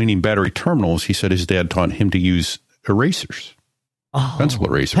for cleaning battery terminals. He said his dad taught him to use erasers. Pencil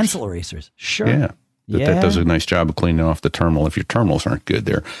erasers. Sure. Yeah. That does a nice job of cleaning off the terminal if your terminals aren't good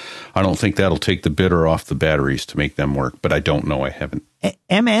there. I don't think that'll take the bitter off the batteries to make them work, but I don't know. I haven't.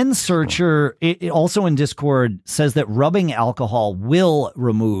 MN Searcher, it also in Discord, says that rubbing alcohol will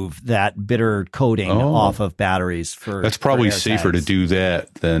remove that bitter coating off of batteries. That's probably safer to do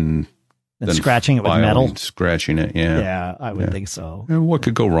that than scratching it with metal. Scratching it, yeah. Yeah, I would think so. And what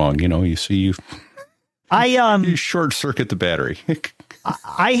could go wrong? You short circuit the battery.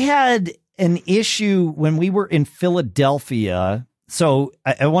 I had an issue when we were in Philadelphia. So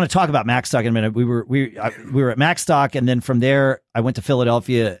I want to talk about MacStock in a minute. We were at MacStock, and then from there I went to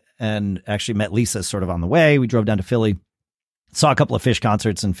Philadelphia and actually met Lisa sort of on the way. We drove down to Philly, saw a couple of Phish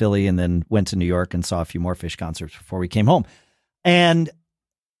concerts in Philly, and then went to New York and saw a few more Phish concerts before we came home. And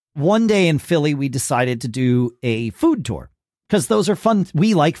one day in Philly, we decided to do a food tour because those are fun.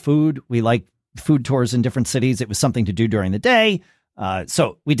 We like food. We like food tours in different cities. It was something to do during the day.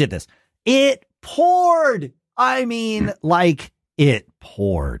 So we did this. It poured. I mean, like it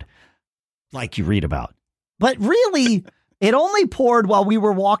poured, like you read about. But really, It only poured while we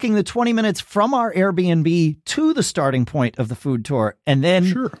were walking the 20 minutes from our Airbnb to the starting point of the food tour and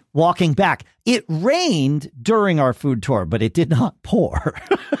then walking back. It rained during our food tour, but it did not pour.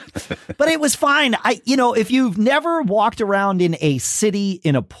 But it was fine. If you've never walked around in a city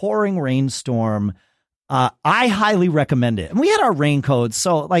in a rainstorm, I highly recommend it. And we had our raincoats,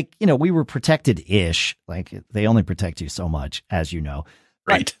 so we were protected-ish. Like they only protect you so much, as you know.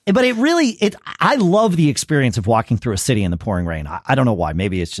 Right. But I love the experience of walking through a city in the pouring rain. I don't know why.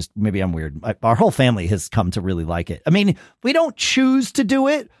 Maybe I'm weird. Our whole family has come to really like it. I mean, we don't choose to do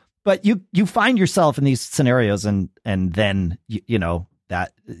it, but you find yourself in these scenarios and then,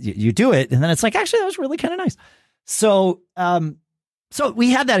 you do it. And then it's like, actually, that was really kind of nice. So we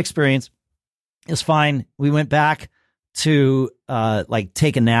had that experience. It was fine. We went back to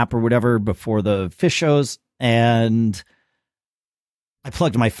take a nap or whatever before the fish shows, and I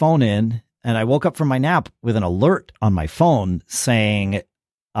plugged my phone in, and I woke up from my nap with an alert on my phone saying,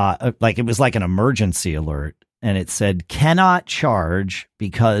 it was like an emergency alert, and it said, cannot charge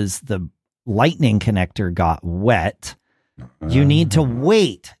because the lightning connector got wet. You need to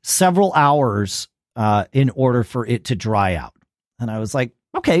wait several hours in order for it to dry out. And I was like,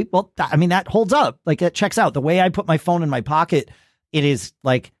 okay, well, that holds up. Like, it checks out. The way I put my phone in my pocket, it is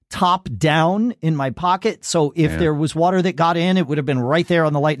like top down in my pocket. So if there was water that got in, it would have been right there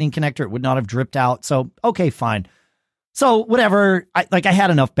on the lightning connector. It would not have dripped out. So, okay, fine. So whatever. I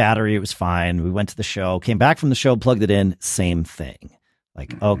had enough battery. It was fine. We went to the show, came back from the show, plugged it in. Same thing.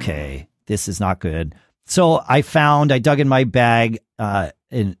 Like, okay, this is not good. So I dug in my bag,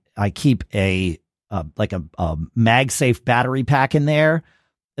 and I keep a MagSafe battery pack in there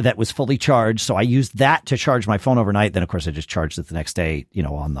that was fully charged. So I used that to charge my phone overnight. Then of course I just charged it the next day,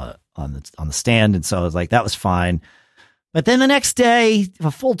 on the stand. And so I was like, that was fine. But then the next day, a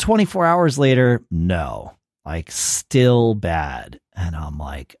full 24 hours later, no, still bad. And I'm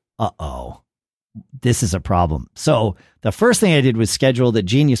like, uh-oh, this is a problem. So the first thing I did was schedule the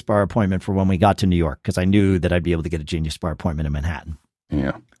Genius Bar appointment for when we got to New York, because I knew that I'd be able to get a Genius Bar appointment in Manhattan.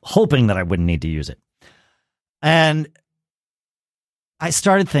 Yeah. Hoping that I wouldn't need to use it. And I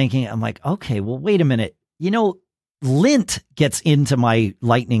started thinking, I'm like, okay, well, wait a minute. Lint gets into my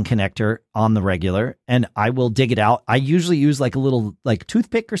lightning connector on the regular, and I will dig it out. I usually use a little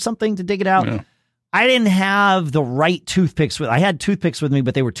toothpick or something to dig it out. Yeah. I didn't have the right toothpicks I had toothpicks with me,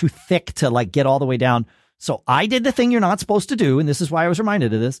 but they were too thick to get all the way down. So I did the thing you're not supposed to do. And this is why I was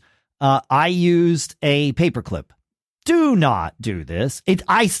reminded of this. I used a paperclip. Do not do this.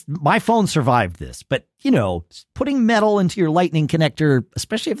 My phone survived this, but putting metal into your lightning connector,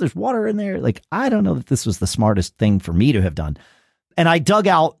 especially if there's water in there, I don't know that this was the smartest thing for me to have done. And I dug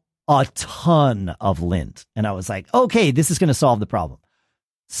out a ton of lint, and I was like, okay, this is going to solve the problem.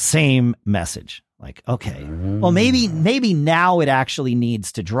 Same message. Okay, well, maybe now it actually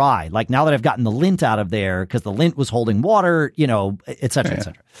needs to dry. Now that I've gotten the lint out of there, because the lint was holding water, et cetera, et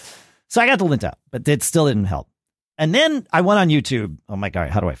cetera. So I got the lint out, but it still didn't help. And then I went on YouTube. I'm like, all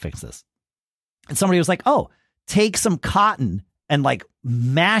right, how do I fix this? And somebody was like, oh, take some cotton and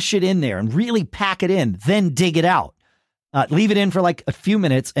mash it in there and really pack it in, then dig it out. Leave it in for a few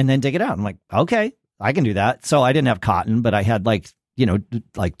minutes and then dig it out. I'm like, okay, I can do that. So I didn't have cotton, but I had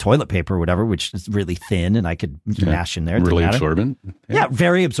toilet paper or whatever, which is really thin, and I could mash in there. Really absorbent. Yeah,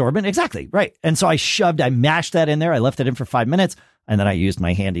 very absorbent. Exactly. Right. And so I mashed that in there. I left it in for 5 minutes. And then I used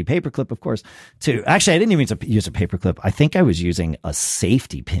my handy paperclip, of course, actually, I didn't even use a paperclip. I think I was using a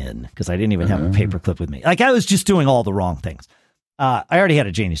safety pin because I didn't even have a paperclip with me. I was just doing all the wrong things. I already had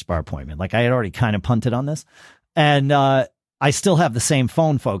a Genius Bar appointment. I had already kind of punted on this. And I still have the same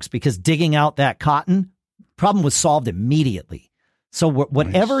phone, folks, because digging out that cotton, problem was solved immediately. So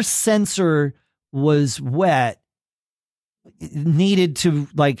whatever sensor was wet needed to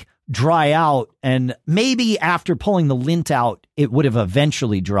dry out, and maybe after pulling the lint out, it would have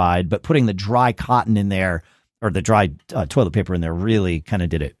eventually dried, but putting the dry cotton in there, or the dry toilet paper in there, really kind of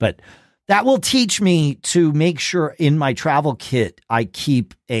did it. But that will teach me to make sure in my travel kit, I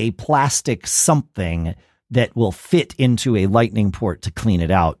keep a plastic something that will fit into a lightning port to clean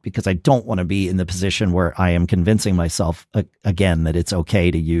it out, because I don't want to be in the position where I am convincing myself again that it's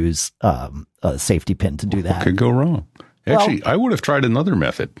okay to use a safety pin to do that. What could go wrong? Actually, I would have tried another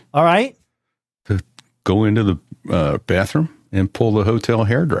method. All right. To go into the bathroom and pull the hotel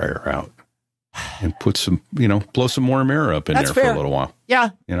hairdryer out and put some, blow some warm air up in there for a little while.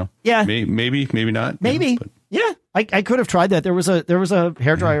 Yeah. Yeah. Maybe not. Maybe. Yeah. I could have tried that. There was a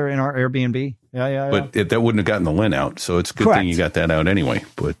hairdryer in our Airbnb. Yeah. But that wouldn't have gotten the lint out. So it's a good thing you got that out anyway.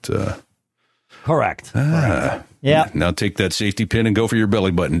 But Correct. Yeah. Now take that safety pin and go for your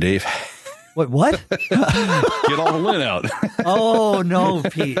belly button, Dave. What? Get all the lint out. Oh, no,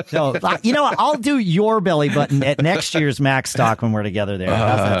 Pete. No. You know what? I'll do your belly button at next year's MacStock when we're together there.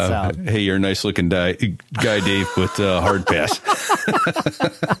 How's that sound? Hey, you're a nice looking guy, Dave, but hard pass.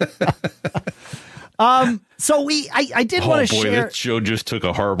 So I did want to share. That show just took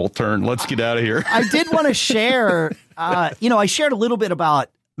a horrible turn. Let's get out of here. I did want to share, I shared a little bit about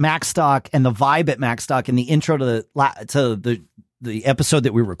MacStock and the vibe at MacStock in the intro to the episode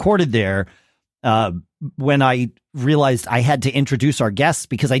that we recorded there. When I realized I had to introduce our guests,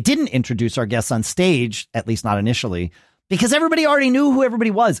 because I didn't introduce our guests on stage, at least not initially, because everybody already knew who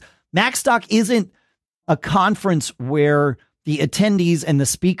everybody was. MacStock isn't a conference where the attendees and the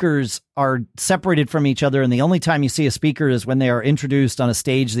speakers are separated from each other, and the only time you see a speaker is when they are introduced on a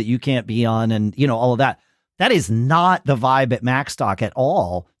stage that you can't be on, and all of that. That is not the vibe at MacStock at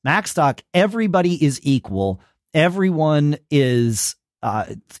all. MacStock, everybody is equal. Everyone is,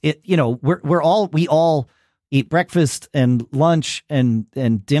 we all eat breakfast and lunch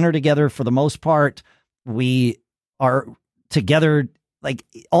and dinner together for the most part. We are together, like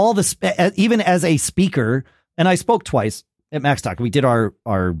all even as a speaker, and I spoke twice at MacStock. We did our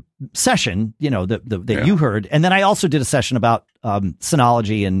session, that you heard. And then I also did a session about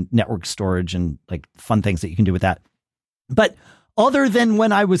Synology and network storage and like fun things that you can do with that. But other than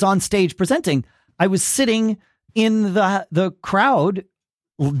when I was on stage presenting, I was sitting in the crowd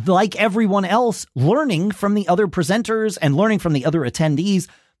like everyone else, learning from the other presenters and learning from the other attendees.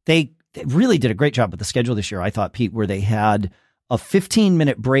 They really did a great job with the schedule this year, I thought, Pete, where they had a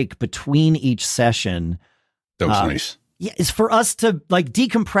 15-minute break between each session. That was nice. Yeah, it's for us to like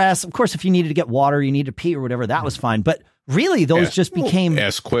decompress. Of course, if you needed to get water, you needed to pee or whatever, that was fine. But really, those just became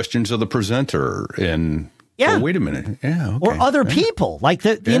ask questions of the presenter and wait a minute, or other people. Like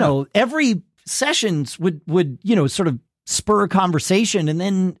every sessions would sort of spur a conversation, and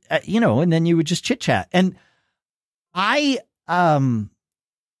then and then you would just chit chat. And I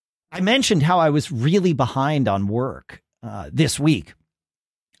mentioned how I was really behind on work this week.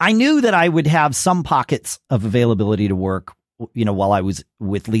 I knew that I would have some pockets of availability to work, while I was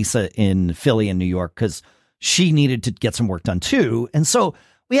with Lisa in Philly and New York, because she needed to get some work done too. And so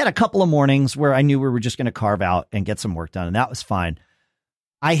we had a couple of mornings where I knew we were just going to carve out and get some work done, and that was fine.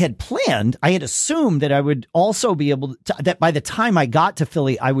 I had assumed that I would also be able to, that by the time I got to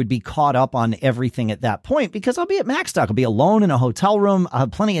Philly, I would be caught up on everything at that point, because I'll be at MacStock. I'll be alone in a hotel room. I'll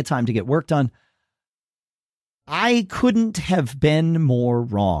have plenty of time to get work done. I couldn't have been more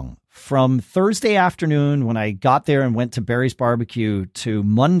wrong. From Thursday afternoon when I got there and went to Barry's Barbecue to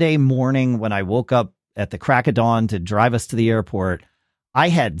Monday morning when I woke up at the crack of dawn to drive us to the airport, I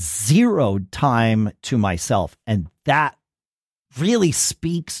had zero time to myself. And that really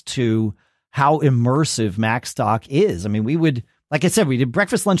speaks to how immersive MacStock is. I mean, we would, like I said, we did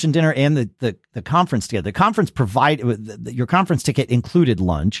breakfast, lunch, and dinner and the conference together. The conference your conference ticket included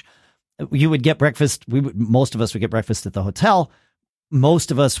lunch. You would get breakfast. Most of us would get breakfast at the hotel. Most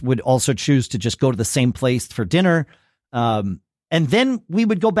of us would also choose to just go to the same place for dinner. And then we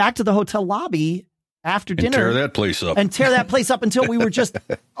would go back to the hotel lobby after dinner. Tear that place up. Until we were just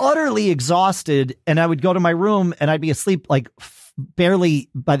utterly exhausted. And I would go to my room and I'd be asleep like barely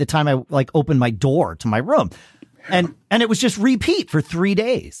by the time I like opened my door to my room. And it was just repeat for 3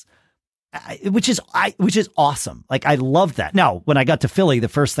 days. Which is awesome. Like, I love that. Now, when I got to Philly, the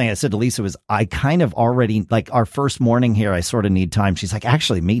first thing I said to Lisa was, I kind of already, like, our first morning here, I sort of need time. She's like,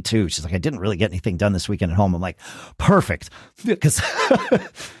 actually, me too. She's like, I didn't really get anything done this weekend at home. I'm like, perfect. Because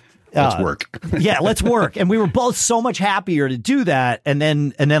let's work. Yeah, let's work. And we were both so much happier to do that. And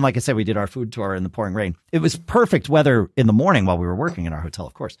then, like I said, we did our food tour in the pouring rain. It was perfect weather in the morning while we were working in our hotel,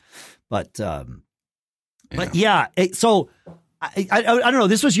 of course. But yeah, so I don't know.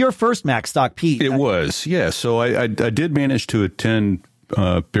 This was your first MacStock, Pete. It was, yeah. So I did manage to attend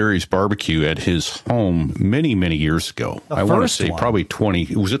Barry's Barbecue at his home many, many years ago. I want to say probably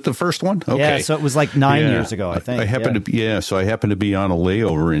 20. Was it the first one? Okay. Yeah, so it was like 9 years ago, I think. I happened so I happened to be on a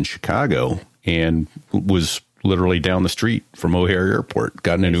layover in Chicago and was literally down the street from O'Hare Airport.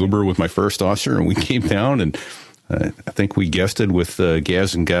 Got in an Uber with my first officer, and we came down, and I think we guested with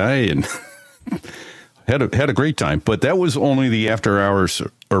Gaz and Guy, and had a great time. But that was only the after hours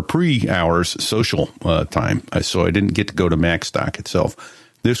or pre-hours social time. So I didn't get to go to MacStock itself.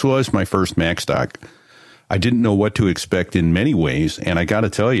 This was my first MacStock. I didn't know what to expect in many ways. And I got to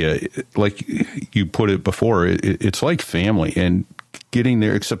tell you, like you put it before, it's like family, and getting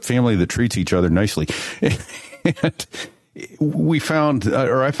there, except family that treats each other nicely. And I found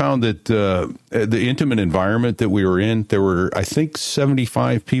that the intimate environment that we were in, there were, I think,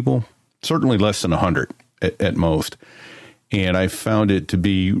 75 people, certainly less than 100 at most. and I found it to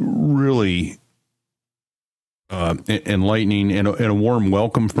be really enlightening and a warm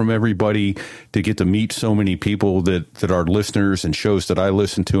welcome from everybody, to get to meet so many people that are listeners and shows that I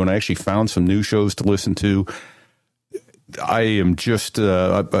listen to. And I actually found some new shows to listen to. I am just,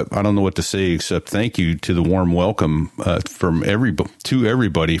 I don't know what to say except thank you to the warm welcome from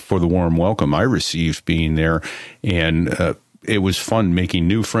everybody for the warm welcome I received being there. And it was fun making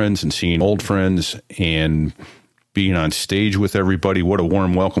new friends and seeing old friends and being on stage with everybody. What a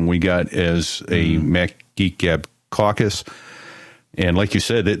warm welcome we got as a Mac Geek Gab caucus. And like you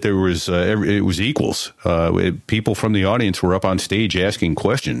said, there was it was equals. People from the audience were up on stage asking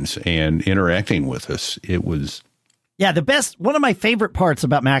questions and interacting with us. It was... Yeah, one of my favorite parts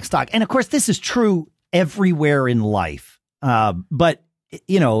about MacStock, and of course, this is true everywhere in life, but,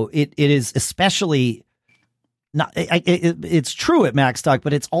 you know, it is especially not, it's true at MacStock,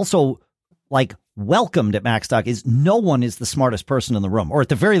 but it's also like welcomed at MacStock, is no one is the smartest person in the room, or at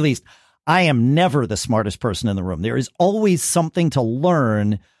the very least, I am never the smartest person in the room. There is always something to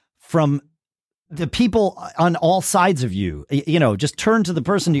learn from the people on all sides of you. You know, just turn to the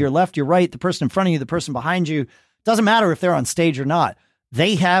person to your left, your right, the person in front of you, the person behind you. Doesn't matter if they're on stage or not.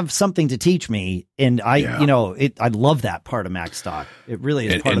 They have something to teach me. And I love that part of MacStock. It really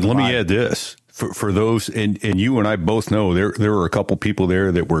is part of the vibe. And let me add this for those, and you and I both know there were a couple people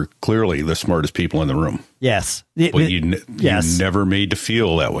there that were clearly the smartest people in the room. Yes. But you never made to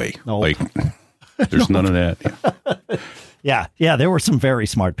feel that way. Nope. Like there's none of that. Yeah. Yeah. There were some very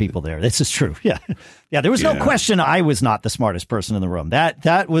smart people there. This is true. Yeah. Yeah. There was no question I was not the smartest person in the room.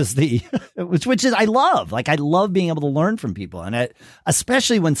 That was which is, I love, like, I love being able to learn from people. And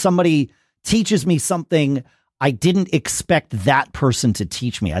especially when somebody teaches me something I didn't expect that person to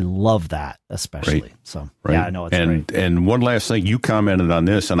teach me. I love that, especially. Right. So, yeah, I know it's great. And one last thing, you commented on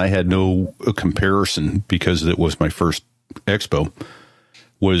this, and I had no comparison because it was my first expo,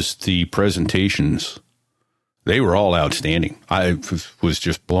 was the presentations. They were all outstanding. I was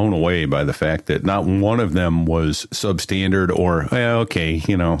just blown away by the fact that not one of them was substandard or,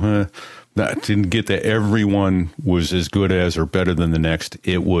 that didn't get that everyone was as good as or better than the next.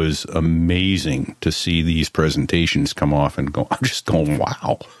 It was amazing to see these presentations come off and go, I'm just going,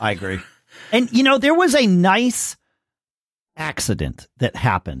 wow. I agree. And, there was a nice accident that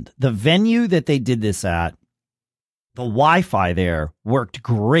happened. The venue that they did this at, the Wi-Fi there worked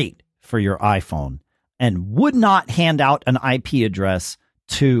great for your iPhone and would not hand out an IP address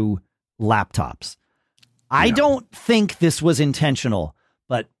to laptops. I don't think this was intentional,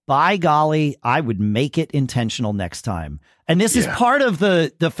 but by golly, I would make it intentional next time. And this is part of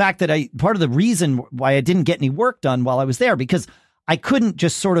the fact that part of the reason why I didn't get any work done while I was there, because I couldn't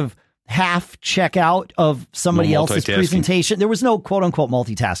just sort of half check out of somebody else's presentation. There was no quote unquote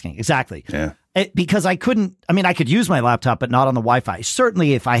multitasking. Exactly. Yeah. Because I couldn't, I could use my laptop, but not on the Wi-Fi.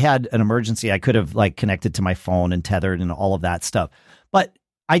 Certainly if I had an emergency, I could have connected to my phone and tethered and all of that stuff, but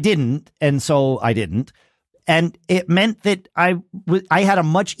I didn't. And so I didn't. And it meant that I had a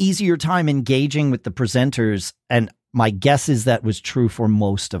much easier time engaging with the presenters. And my guess is that was true for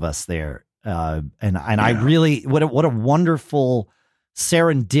most of us there. I really, what a wonderful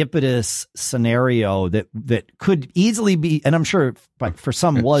serendipitous scenario that could easily be, and I'm sure for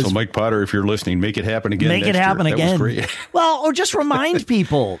some was. So Mike Potter, if you're listening, make it happen again. Make it happen again. That was great. Well, or just remind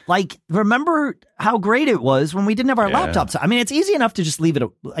people, remember how great it was when we didn't have our laptops. It's easy enough to just leave it.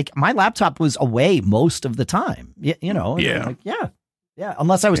 My laptop was away most of the time, Yeah.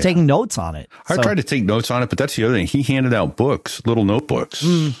 Unless I was taking notes on it. I tried to take notes on it, but that's the other thing. He handed out books, little notebooks.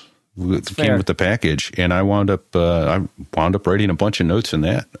 It came with the package, and I wound up writing a bunch of notes in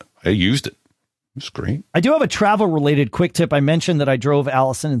that. I used it. It was great. I do have a travel-related quick tip. I mentioned that I drove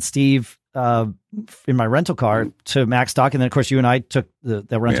Allison and Steve in my rental car to MacStock, and then, of course, you and I took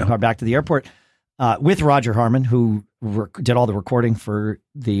the rental car back to the airport with Roger Harmon, who did all the recording for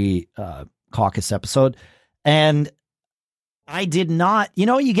the caucus episode. And I did not,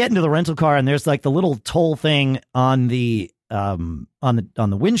 you get into the rental car, and there's the little toll thing on the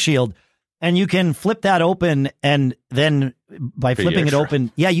windshield, and you can flip that open, and then by flipping it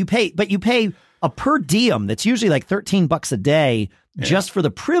open, you pay a per diem that's usually $13 a day just for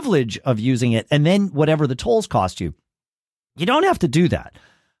the privilege of using it, and then whatever the tolls cost you. You don't have to do that,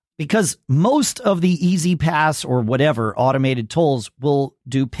 because most of the Easy Pass or whatever automated tolls will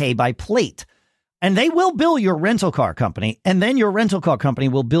do pay by plate, and they will bill your rental car company, and then your rental car company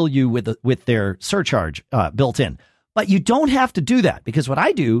will bill you with their surcharge built in. But you don't have to do that, because what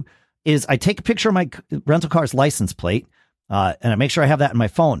I do is I take a picture of my rental car's license plate and I make sure I have that in my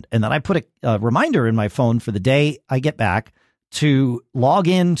phone. And then I put a reminder in my phone for the day I get back to log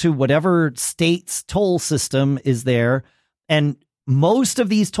into whatever state's toll system is there And most of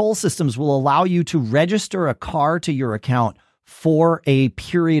these toll systems will allow you to register a car to your account for a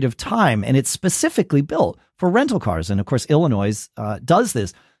period of time. And it's specifically built for rental cars. And of course, Illinois does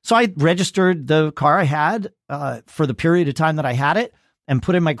this. So I registered the car I had for the period of time that I had it and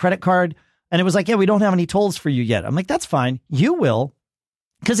put in my credit card. And it was like, yeah, we don't have any tolls for you yet. I'm like, that's fine. You will,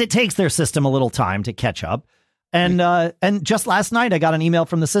 because it takes their system a little time to catch up. And just last night, I got an email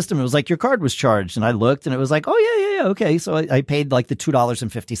from the system. It was like, your card was charged. And I looked and it was like, oh, yeah. Okay. So I paid like the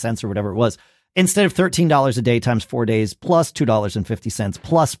 $2.50 or whatever it was, instead of $13 a day times 4 days plus $2.50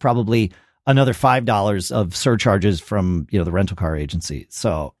 plus probably another $5 of surcharges from, the rental car agency.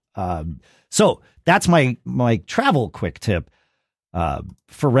 So that's my travel quick tip.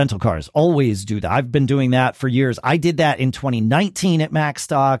 For rental cars, always do that. I've been doing that for years. I did that in 2019 at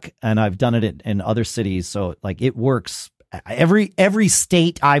MacStock, and I've done it in other cities. So like it works. Every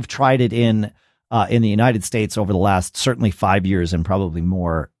state I've tried it in the United States over the last certainly 5 years and probably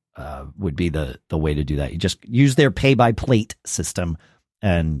more would be the way to do that. You just use their pay by plate system,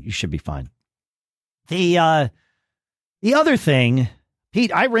 and you should be fine. The other thing,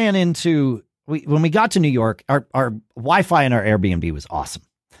 Pete, I ran into. When we got to New York, our Wi-Fi in our Airbnb was awesome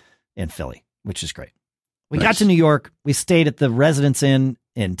in Philly, which is great. We got to New York. We stayed at the Residence Inn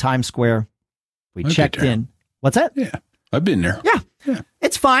in Times Square. We checked in. What's that? Yeah, I've been there. Yeah,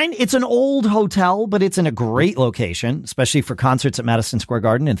 it's fine. It's an old hotel, but it's in a great location, especially for concerts at Madison Square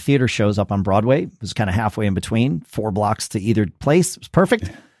Garden and theater shows up on Broadway. It was kind of halfway in between, 4 blocks to either place. It was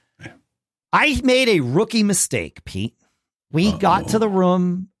perfect. Yeah. I made a rookie mistake, Pete. We got to the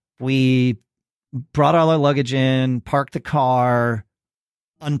room. We brought all our luggage in, parked the car,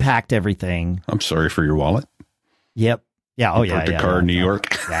 unpacked everything. I'm sorry for your wallet. Yep. Yeah. Oh, yeah. Parked the car in New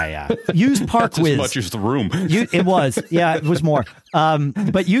York. Yeah. Use ParkWiz. As much as the room. It was. Yeah, it was more.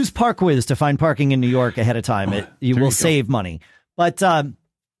 But use ParkWiz to find parking in New York ahead of time. You will save money. But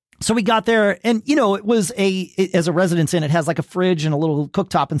so we got there, and it was as a Residence Inn, it has like a fridge and a little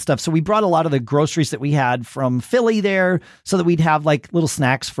cooktop and stuff. So we brought a lot of the groceries that we had from Philly there, so that we'd have like little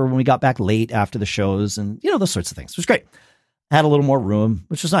snacks for when we got back late after the shows, and those sorts of things. It was great. Had a little more room,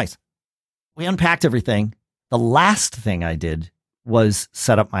 which was nice. We unpacked everything. The last thing I did was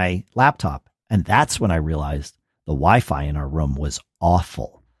set up my laptop, and that's when I realized the Wi-Fi in our room was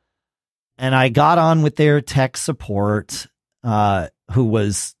awful. And I got on with their tech support, who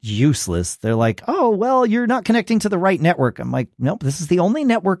was useless. They're like, oh, well, you're not connecting to the right network. I'm like, nope, this is the only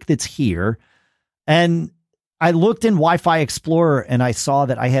network that's here. And I looked in Wi-Fi Explorer and I saw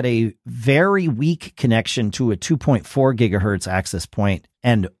that I had a very weak connection to a 2.4 gigahertz access point.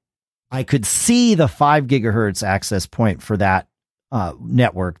 And I could see the 5 gigahertz access point for that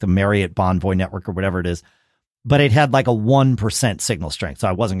network, the Marriott Bonvoy network or whatever it is. But it had like a 1% signal strength, so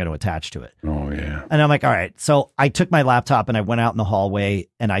I wasn't going to attach to it. Oh, yeah. And I'm like, all right. So I took my laptop and I went out in the hallway,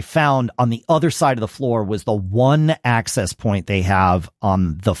 and I found on the other side of the floor was the one access point they have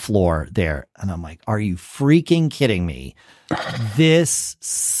on the floor there. And I'm like, are you freaking kidding me? This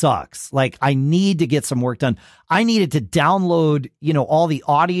sucks. Like, I need to get some work done. I needed to download, all the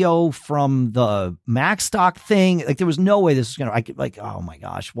audio from the MacStock thing. Like, there was no way this was going to, oh my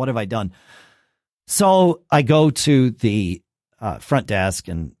gosh, what have I done? So I go to the front desk,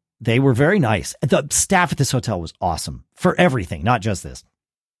 and they were very nice. The staff at this hotel was awesome for everything, not just this.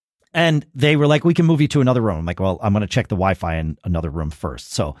 And they were like, we can move you to another room. I'm like, well, I'm going to check the Wi-Fi in another room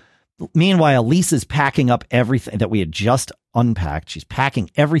first. So meanwhile, Lisa's packing up everything that we had just unpacked. She's packing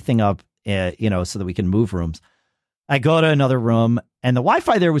everything up, so that we can move rooms. I go to another room, and the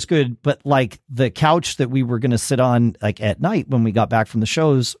Wi-Fi there was good, but like the couch that we were going to sit on like at night when we got back from the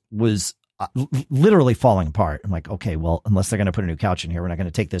shows was literally falling apart. I'm like, okay, well, unless they're going to put a new couch in here, we're not going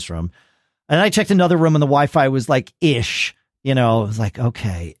to take this room. And I checked another room, and the Wi-Fi was like ish, it was like,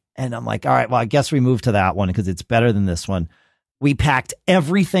 okay. And I'm like, all right, well, I guess we move to that one because it's better than this one. We packed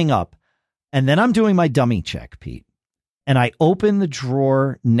everything up, and then I'm doing my dummy check, Pete. And I open the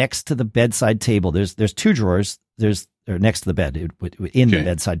drawer next to the bedside table. There's 2 drawers. Or next to the bed in the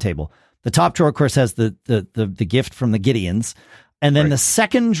bedside table. The top drawer, of course, has the gift from the Gideons. And then the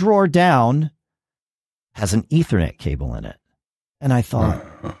second drawer down has an Ethernet cable in it. And I thought,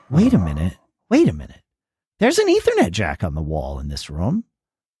 wait a minute. There's an Ethernet jack on the wall in this room.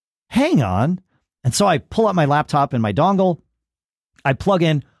 Hang on. And so I pull out my laptop and my dongle. I plug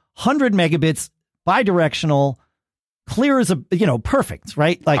in 100 megabits, bidirectional, clear as a, perfect,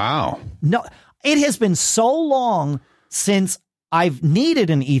 right? Like, wow. No, it has been so long since I've needed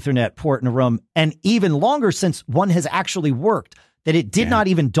an Ethernet port in a room, and even longer since one has actually worked. that it did not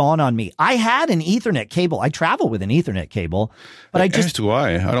even dawn on me. I had an Ethernet cable. I travel with an Ethernet cable, but I just... As do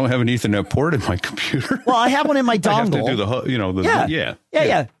I. I don't have an Ethernet port in my computer. Well, I have one in my dongle. I have to do the,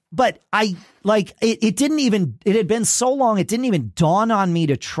 yeah. But I like it didn't even, it had been so long, it didn't even dawn on me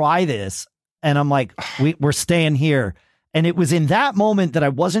to try this. And I'm like, we're staying here. And it was in that moment that I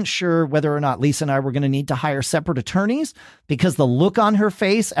wasn't sure whether or not Lisa and I were going to need to hire separate attorneys, because the look on her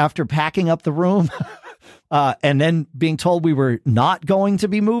face after packing up the room and then being told we were not going to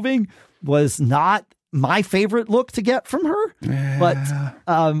be moving was not my favorite look to get from her.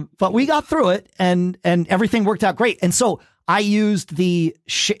 But we got through it, and everything worked out great. And so I used the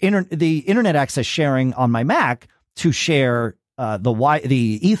internet access sharing on my Mac to share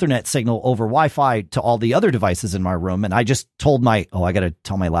the Ethernet signal over Wi-Fi to all the other devices in my room. And I just told I got to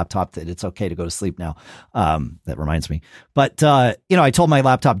tell my laptop that it's okay to go to sleep now. That reminds me. But, I told my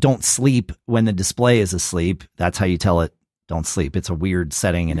laptop, don't sleep when the display is asleep. That's how you tell it, don't sleep. It's a weird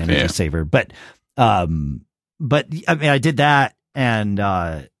setting and energy saver. But I mean, I did that, and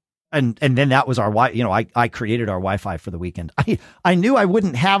then that was our I created our Wi-Fi for the weekend. I knew I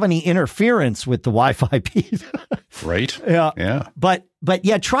wouldn't have any interference with the Wi-Fi piece. Right. Yeah. But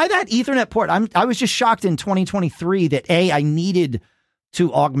yeah, try that Ethernet port. I was just shocked in 2023 that I needed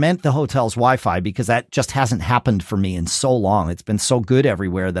to augment the hotel's Wi-Fi, because that just hasn't happened for me in so long. It's been so good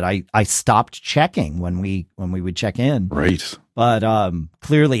everywhere that I stopped checking when we would check in. Right. But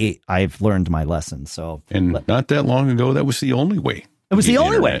clearly I've learned my lesson. So, and not that long ago, that was the only way. It was the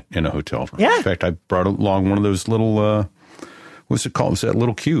only way in a hotel. Yeah. In fact, I brought along one of those little, what's it called? It was that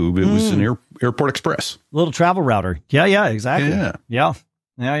little cube. It was an Airport Express. Little travel router. Yeah, exactly. Yeah.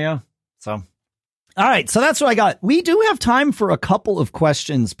 So, all right. So that's what I got. We do have time for a couple of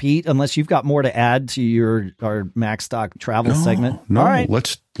questions, Pete, unless you've got more to add to our MacStock travel segment. No, all right.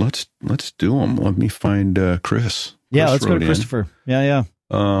 Let's do them. Let me find Chris. Yeah, let's go to Christopher. Yeah.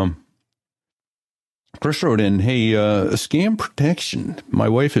 Chris wrote in, hey, scam protection. My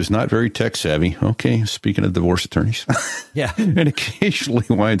wife is not very tech savvy. Okay, speaking of divorce attorneys. Yeah. And occasionally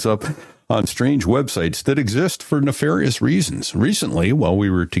winds up on strange websites that exist for nefarious reasons. Recently, while we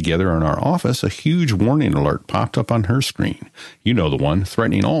were together in our office, a huge warning alert popped up on her screen. You know the one,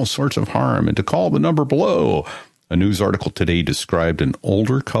 threatening all sorts of harm and to call the number below. A news article today described an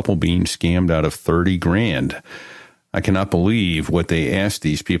older couple being scammed out of $30,000. I cannot believe what they asked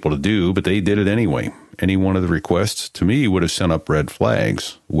these people to do, but they did it anyway. Any one of the requests to me would have sent up red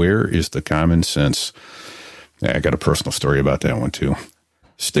flags. Where is the common sense? I got a personal story about that one too.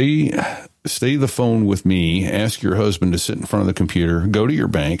 Stay the phone with me. Ask your husband to sit in front of the computer. Go to your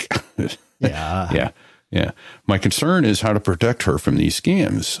bank. Yeah. My concern is how to protect her from these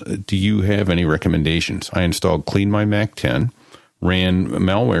scams. Do you have any recommendations? I installed Clean My Mac 10. Ran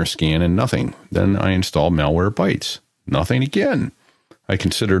malware scan and nothing. Then I installed Malwarebytes. Nothing again. I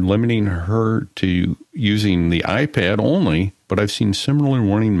considered limiting her to using the iPad only, but I've seen similar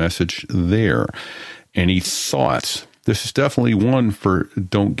warning message there. Any thoughts? This is definitely one for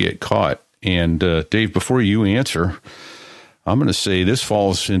don't get caught. And Dave, before you answer, I'm going to say this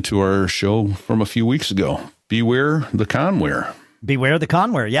falls into our show from a few weeks ago. Beware the conware. Beware the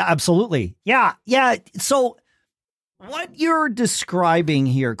conware. Yeah, absolutely. Yeah. So what you're describing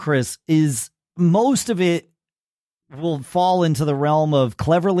here, Chris, is most of it will fall into the realm of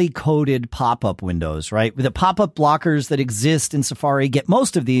cleverly coded pop-up windows, right? The pop-up blockers that exist in Safari get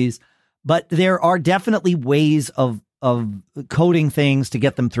most of these, but there are definitely ways of coding things to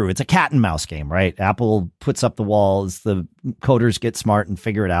get them through. It's a cat and mouse game, right? Apple puts up the walls, the coders get smart and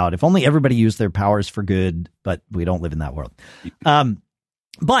figure it out. If only everybody used their powers for good, but we don't live in that world.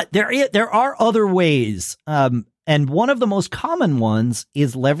 But there are other ways. And one of the most common ones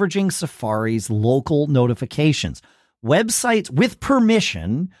is leveraging Safari's local notifications. Websites with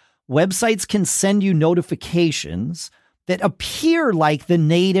permission, websites can send you notifications that appear like the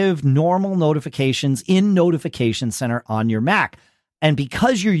native normal notifications in Notification Center on your Mac. And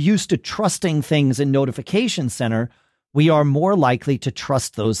because you're used to trusting things in Notification Center, we are more likely to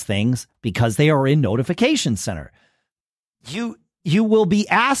trust those things because they are in Notification Center. You will be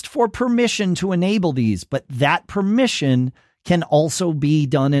asked for permission to enable these, but that permission can also be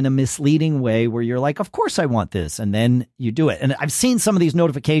done in a misleading way where you're like, of course I want this. And then you do it. And I've seen some of these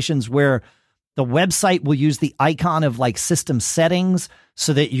notifications where the website will use the icon of like system settings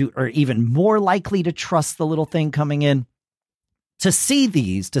so that you are even more likely to trust the little thing coming in. To see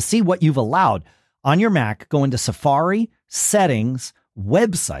these, to see what you've allowed on your Mac, go into Safari, Settings,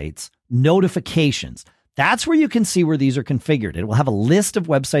 Websites, Notifications. That's where you can see where these are configured. It will have a list of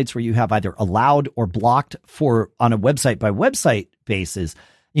websites where you have either allowed or blocked for on a website by website basis.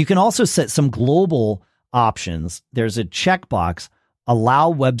 You can also set some global options, there's a checkbox,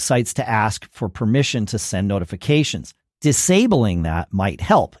 allow websites to ask for permission to send notifications. Disabling that might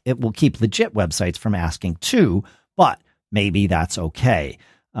help. It will keep legit websites from asking too, but maybe that's okay.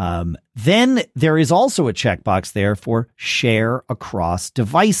 Then there is also a checkbox there for share across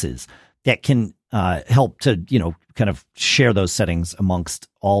devices that can help to, kind of share those settings amongst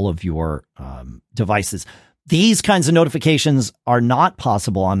all of your devices. These kinds of notifications are not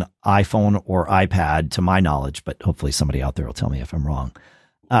possible on iPhone or iPad, to my knowledge, but hopefully somebody out there will tell me if I'm wrong.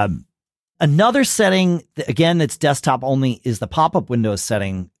 Another setting, again, that's desktop only, is the pop-up window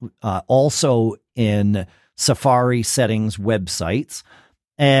setting, also in Safari settings websites.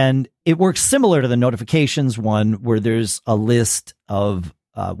 And it works similar to the notifications one, where there's a list of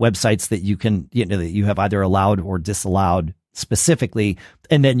websites that you can, that you have either allowed or disallowed specifically,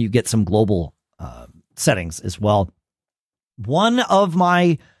 and then you get some global settings as well. One of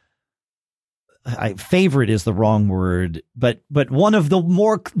my favorite is the wrong word, but one of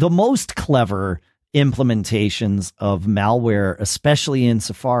the most clever implementations of malware, especially in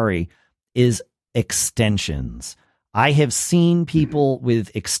Safari, is extensions. I have seen people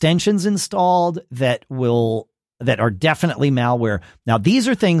with extensions installed that are definitely malware. Now, these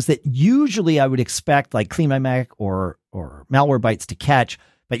are things that usually I would expect, like Clean My Mac or Malwarebytes, to catch,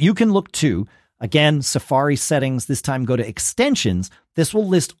 but you can look too. Again, Safari settings, this time go to extensions. This will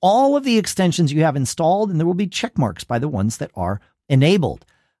list all of the extensions you have installed, and there will be check marks by the ones that are enabled.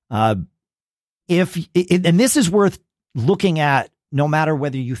 And this is worth looking at no matter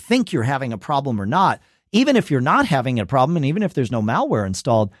whether you think you're having a problem or not. Even if you're not having a problem, and even if there's no malware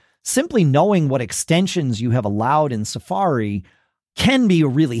installed, simply knowing what extensions you have allowed in Safari can be a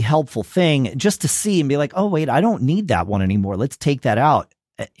really helpful thing, just to see and be like, oh, wait, I don't need that one anymore. Let's take that out,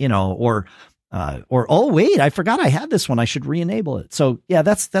 or oh, wait, I forgot I had this one. I should re-enable it. So yeah,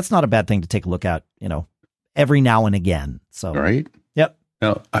 that's not a bad thing to take a look at, every now and again. So, right. Yep.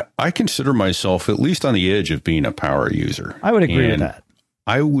 Now, I consider myself at least on the edge of being a power user. I would agree with that.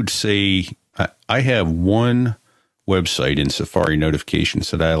 I would say I have one website in Safari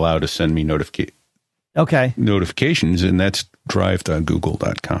notifications that I allow to send me notifications, and that's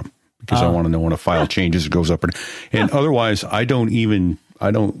drive.google.com, because I want to know when a file changes or goes up. And otherwise, I don't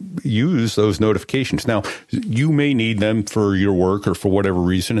use those notifications. Now, you may need them for your work or for whatever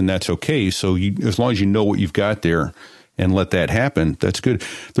reason, and that's okay. So as long as you know what you've got there and let that happen, that's good.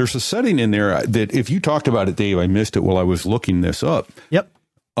 There's a setting in there that, if you talked about it, Dave, I missed it while I was looking this up. Yep.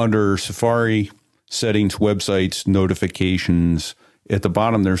 Under Safari settings, websites, notifications, at the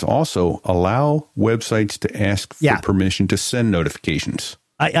bottom, there's also allow websites to ask for permission to send notifications.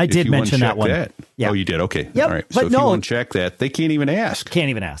 I did mention that one. Yeah. Oh, you did? Okay. Yep. All right. So if you uncheck that, they can't even ask. Can't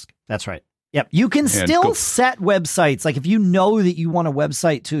even ask. That's right. Yep. You can still set websites. Like if you know that you want a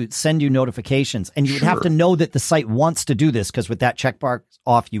website to send you notifications, and you would have to know that the site wants to do this, because with that checkbox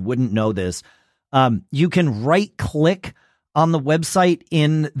off, you wouldn't know this. You can right click on the website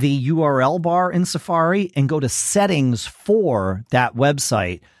in the URL bar in Safari and go to settings for that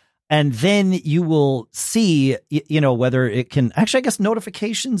website. And then you will see, whether it can actually, I guess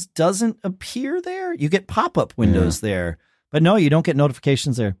notifications doesn't appear there. You get pop-up windows there, but no, you don't get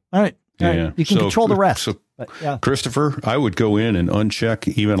notifications there. All right. Yeah. You can control the rest. So, Christopher, I would go in and uncheck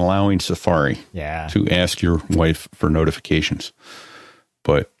even allowing Safari to ask your wife for notifications.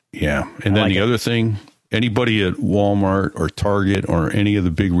 But yeah. And then other thing, anybody at Walmart or Target or any of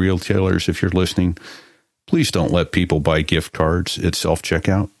the big retailers, if you're listening, please don't let people buy gift cards at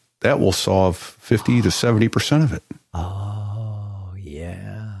self-checkout. That will solve 50 to 70% of it. Oh,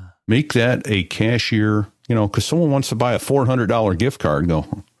 yeah. Make that a cashier, because someone wants to buy a $400 gift card and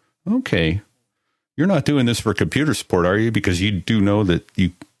go, okay, you're not doing this for computer support, are you? Because you do know that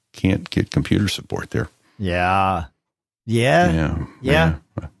you can't get computer support there. Yeah.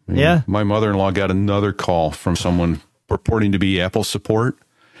 My mother-in-law got another call from someone purporting to be Apple support,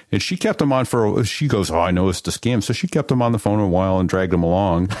 and she kept them on she goes, I know it's a scam. So she kept them on the phone a while and dragged them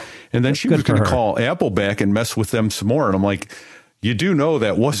along. And then she was going to call Apple back and mess with them some more. And I'm like, you do know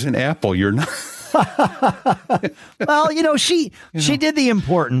that wasn't Apple. You're not. Well, she did the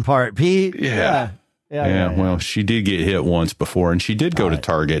important part, Pete. Yeah. Well, she did get hit once before, and she did go to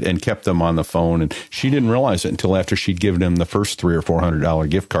Target and kept them on the phone, and she didn't realize it until after she'd given them the first $300 or $400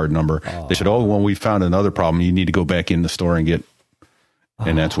 gift card number. They said, "Oh, well, we found another problem. You need to go back in the store and get."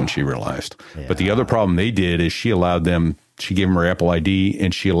 And that's when she realized. Yeah. But the other problem they did is she gave them her Apple ID,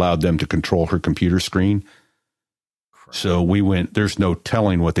 and she allowed them to control her computer screen. Crap. So there's no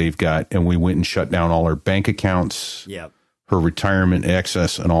telling what they've got, and we went and shut down all her bank accounts. Yep. her retirement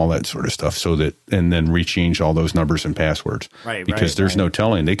access and all that sort of stuff, so that, and then rechange all those numbers and passwords. Right. Because there's no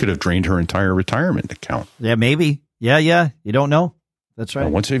telling. They could have drained her entire retirement account. Yeah, maybe. Yeah. You don't know. That's right. Now,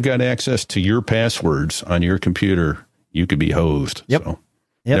 once they've got access to your passwords on your computer, you could be hosed. Yep. So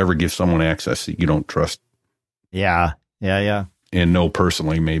never give someone access that you don't trust. Yeah. And know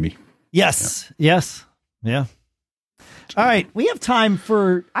personally, maybe. Yes. Yeah. All right. We have time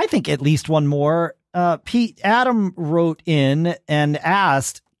for, I think, at least one more. Pete, Adam wrote in and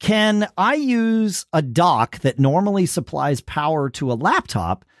asked, can I use a dock that normally supplies power to a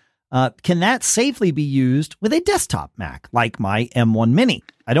laptop? Can that safely be used with a desktop Mac like my M1 Mini?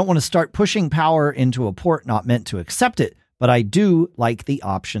 I don't want to start pushing power into a port not meant to accept it, but I do like the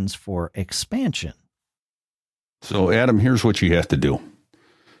options for expansion. So, Adam, here's what you have to do.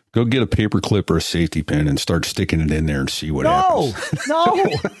 Go get a paper clip or a safety pin and start sticking it in there and see what happens. No.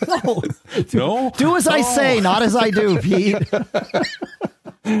 Do as I say, not as I do, Pete.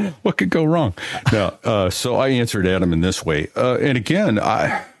 What could go wrong? No. So I answered Adam in this way. And again,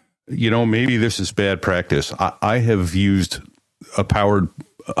 maybe this is bad practice. I have used a powered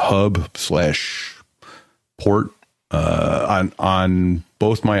hub / port on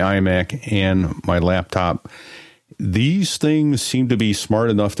both my iMac and my laptop. These things seem to be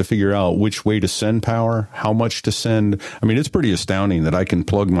smart enough to figure out which way to send power, how much to send. I mean, it's pretty astounding that I can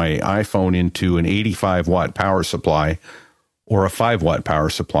plug my iPhone into an 85-watt power supply or a 5-watt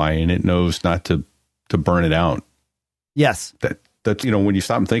power supply, and it knows not to burn it out. Yes. That's, when you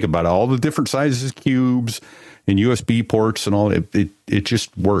stop and think about it, all the different sizes, cubes and USB ports and all, it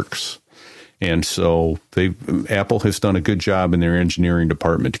just works. And so Apple has done a good job in their engineering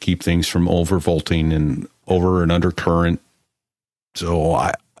department to keep things from overvolting and over and under current.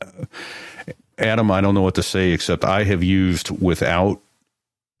 So Adam, I don't know what to say, except I have used, without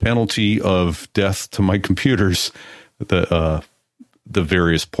penalty of death to my computers, the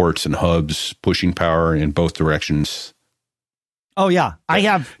various ports and hubs pushing power in both directions. Oh yeah. I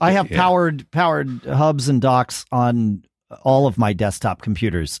have powered hubs and docks on all of my desktop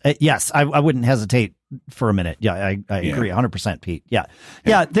computers. Yes, I wouldn't hesitate for a minute. Yeah, I agree 100%, Pete. Yeah.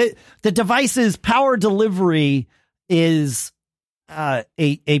 The device's power delivery is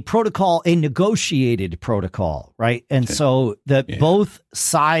a protocol, a negotiated protocol, right? And so that both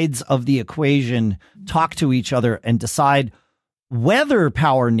sides of the equation talk to each other and decide whether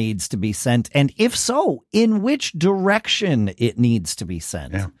power needs to be sent, and if so, in which direction it needs to be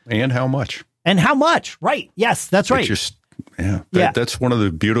sent. Yeah. And how much. Right. Yes, that's right. That's one of the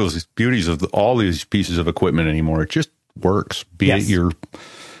beauties of all these pieces of equipment anymore. It just works. Be it your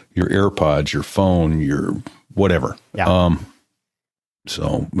AirPods, your phone, your whatever. Yeah.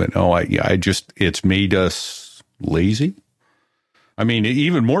 It's made us lazy. I mean,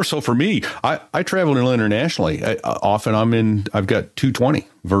 even more so for me. I travel internationally. Often I've got 220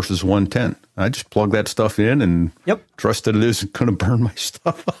 versus 110. I just plug that stuff in and trust that it isn't going to burn my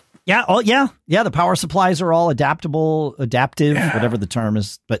stuff up. Yeah. Oh, yeah. Yeah. The power supplies are all adaptive, whatever the term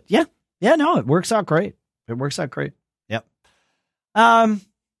is. But yeah. No, it works out great. Yep. One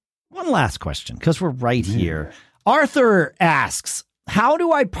last question, because we're right here. Arthur asks, how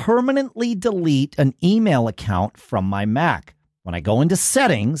do I permanently delete an email account from my Mac? When I go into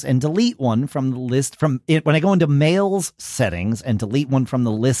settings and delete one from the list when I go into mails settings and delete one from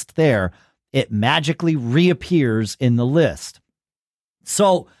the list there, it magically reappears in the list.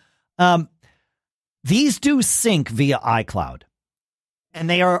 So, these do sync via iCloud, and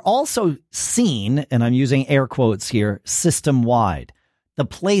they are also seen, and I'm using air quotes here, system-wide. The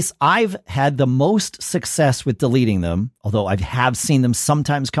place I've had the most success with deleting them, although I have seen them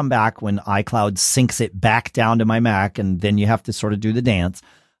sometimes come back when iCloud syncs it back down to my Mac, and then you have to sort of do the dance.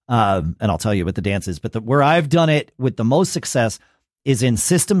 And I'll tell you what the dance is, but where I've done it with the most success is in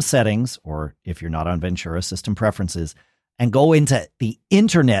system settings, or if you're not on Ventura, system preferences, and go into the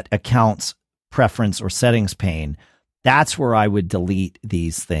internet accounts preference or settings pane. That's where I would delete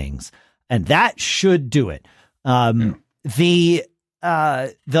these things. And that should do it. When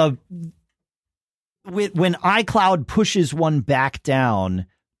iCloud pushes one back down,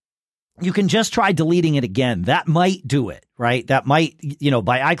 you can just try deleting it again. That might do it, right? That might,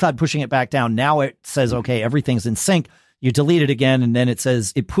 by iCloud pushing it back down, now it says, okay, everything's in sync. You delete it again, and then it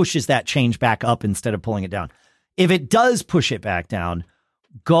says it pushes that change back up instead of pulling it down. If it does push it back down,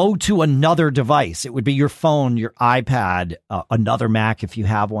 go to another device. It would be your phone, your iPad, another Mac if you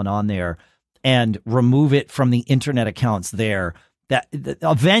have one on there, and remove it from the internet accounts there. That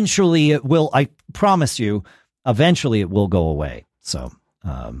eventually it will, I promise you, eventually it will go away. So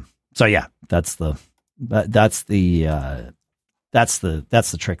yeah, that's the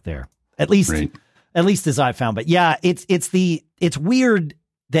trick there. At least, at least as I found. But yeah, it's weird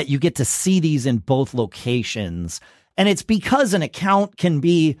that you get to see these in both locations. And it's because an account can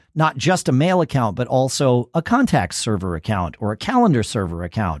be not just a mail account, but also a contact server account or a calendar server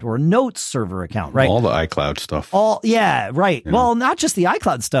account or a notes server account, right? All the iCloud stuff. Yeah, right. Yeah. Well, not just the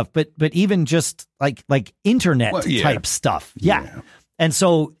iCloud stuff, but even just like internet type stuff. Yeah. And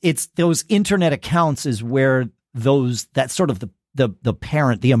so it's those internet accounts is where that's sort of the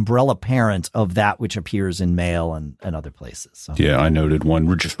parent, the umbrella parent of that which appears in mail and other places. So. Yeah, I noted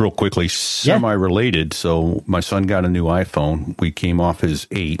one just real quickly, semi-related. So my son got a new iPhone. We came off his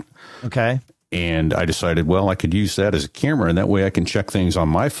 8. Okay. And I decided, well, I could use that as a camera, and that way I can check things on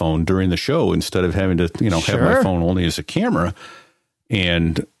my phone during the show instead of having to, have my phone only as a camera.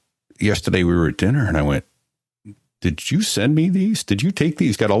 And yesterday we were at dinner, and I went, did you send me these? Did you take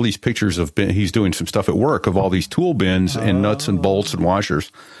these? Got all these pictures of he's doing some stuff at work of all these tool bins and nuts and bolts and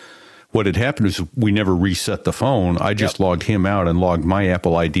washers. What had happened is we never reset the phone. I just logged him out and logged my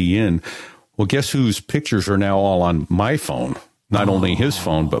Apple ID in. Well, guess whose pictures are now all on my phone? Not only his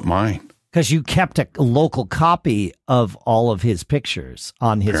phone, but mine. Because you kept a local copy of all of his pictures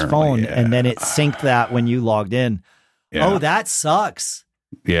on his phone, and then it synced that when you logged in. Yeah. Oh, that sucks.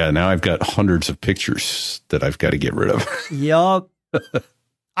 Yeah, now I've got hundreds of pictures that I've got to get rid of. Yup.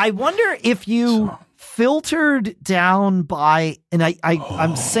 I wonder if you filtered down by, and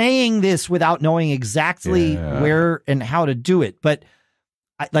I'm saying this without knowing exactly where and how to do it, but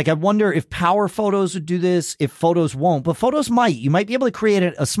I wonder if Power Photos would do this, if Photos won't, but Photos might. You might be able to create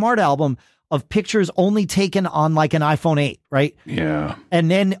a smart album of pictures only taken on like an iPhone 8, right? Yeah. And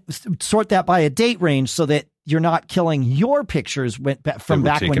then sort that by a date range so that you're not killing your pictures from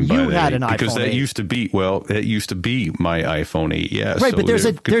back when you had an iPhone 8. Because that used to be my iPhone 8, yeah. Right, so but there's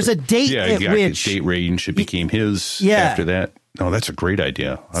a date at which... date range, it became his after that. No, that's a great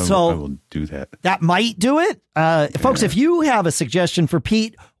idea. I will do that. That might do it. Folks, if you have a suggestion for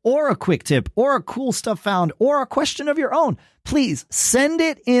Pete or a quick tip or a cool stuff found or a question of your own, please send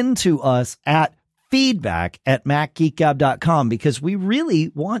it in to us at feedback@macgeekgab.com because we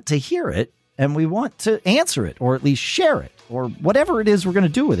really want to hear it and we want to answer it or at least share it or whatever it is we're going to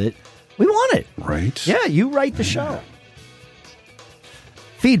do with it. We want it. Right. Yeah, you write the show.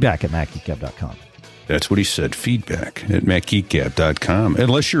 Feedback@macgeekgab.com. That's what he said, feedback@macgeekgab.com.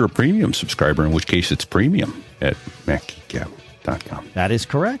 Unless you're a premium subscriber, in which case it's premium at macgeekgab.com. That is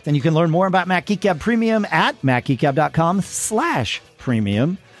correct. And you can learn more about Mac Geek Gab Premium at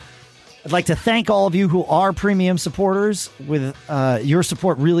macgeekgab.com/premium. I'd like to thank all of you who are premium supporters. With your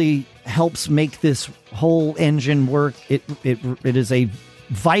support really helps make this whole engine work. It is a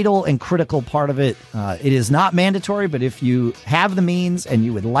vital and critical part of it. It is not mandatory, but if you have the means and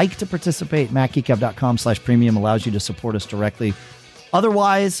you would like to participate, macgeekgab.com/premium allows you to support us directly.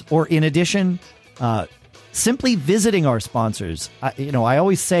 Otherwise, or in addition, simply visiting our sponsors. I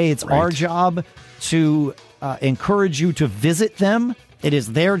always say it's our job to encourage you to visit them. It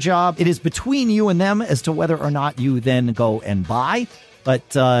is their job. It is between you and them as to whether or not you then go and buy.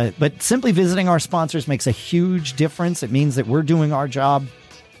 But simply visiting our sponsors makes a huge difference. It means that we're doing our job,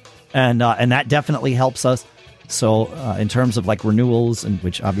 and that definitely helps us. So in terms of like renewals, and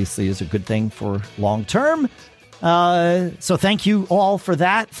which obviously is a good thing for long term. So thank you all for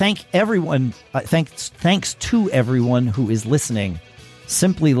that. Thank everyone. Thanks to everyone who is listening.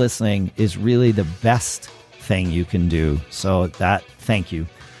 Simply listening is really the best thing you can do. So thank you.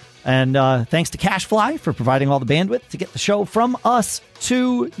 And thanks to CashFly for providing all the bandwidth to get the show from us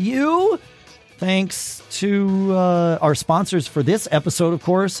to you. Thanks to our sponsors for this episode, of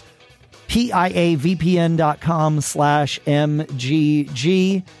course,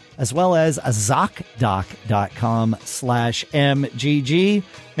 piavpn.com/MGG, as well as ZocDoc.com/MGG.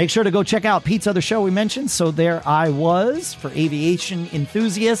 Make sure to go check out Pete's other show we mentioned, So There I Was, for aviation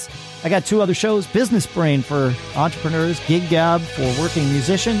enthusiasts. I got 2 other shows, Business Brain for entrepreneurs, Gig Gab for working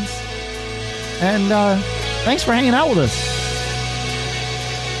musicians. And thanks for hanging out with us.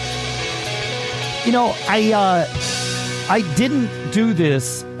 I didn't do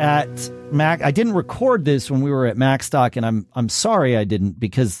this at Mac. I didn't record this when we were at MacStock, and I'm sorry I didn't,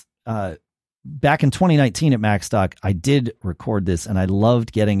 because back in 2019 at MacStock, I did record this, and I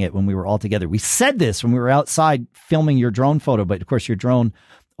loved getting it when we were all together. We said this when we were outside filming your drone photo, but of course your drone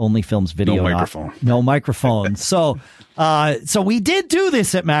only films video. No microphone. No microphone. So we did do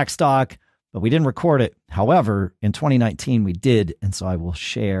this at MacStock, but we didn't record it. However, in 2019 we did, and so I will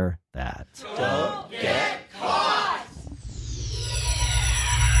share that. Don't get caught!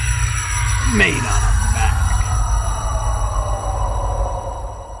 Made on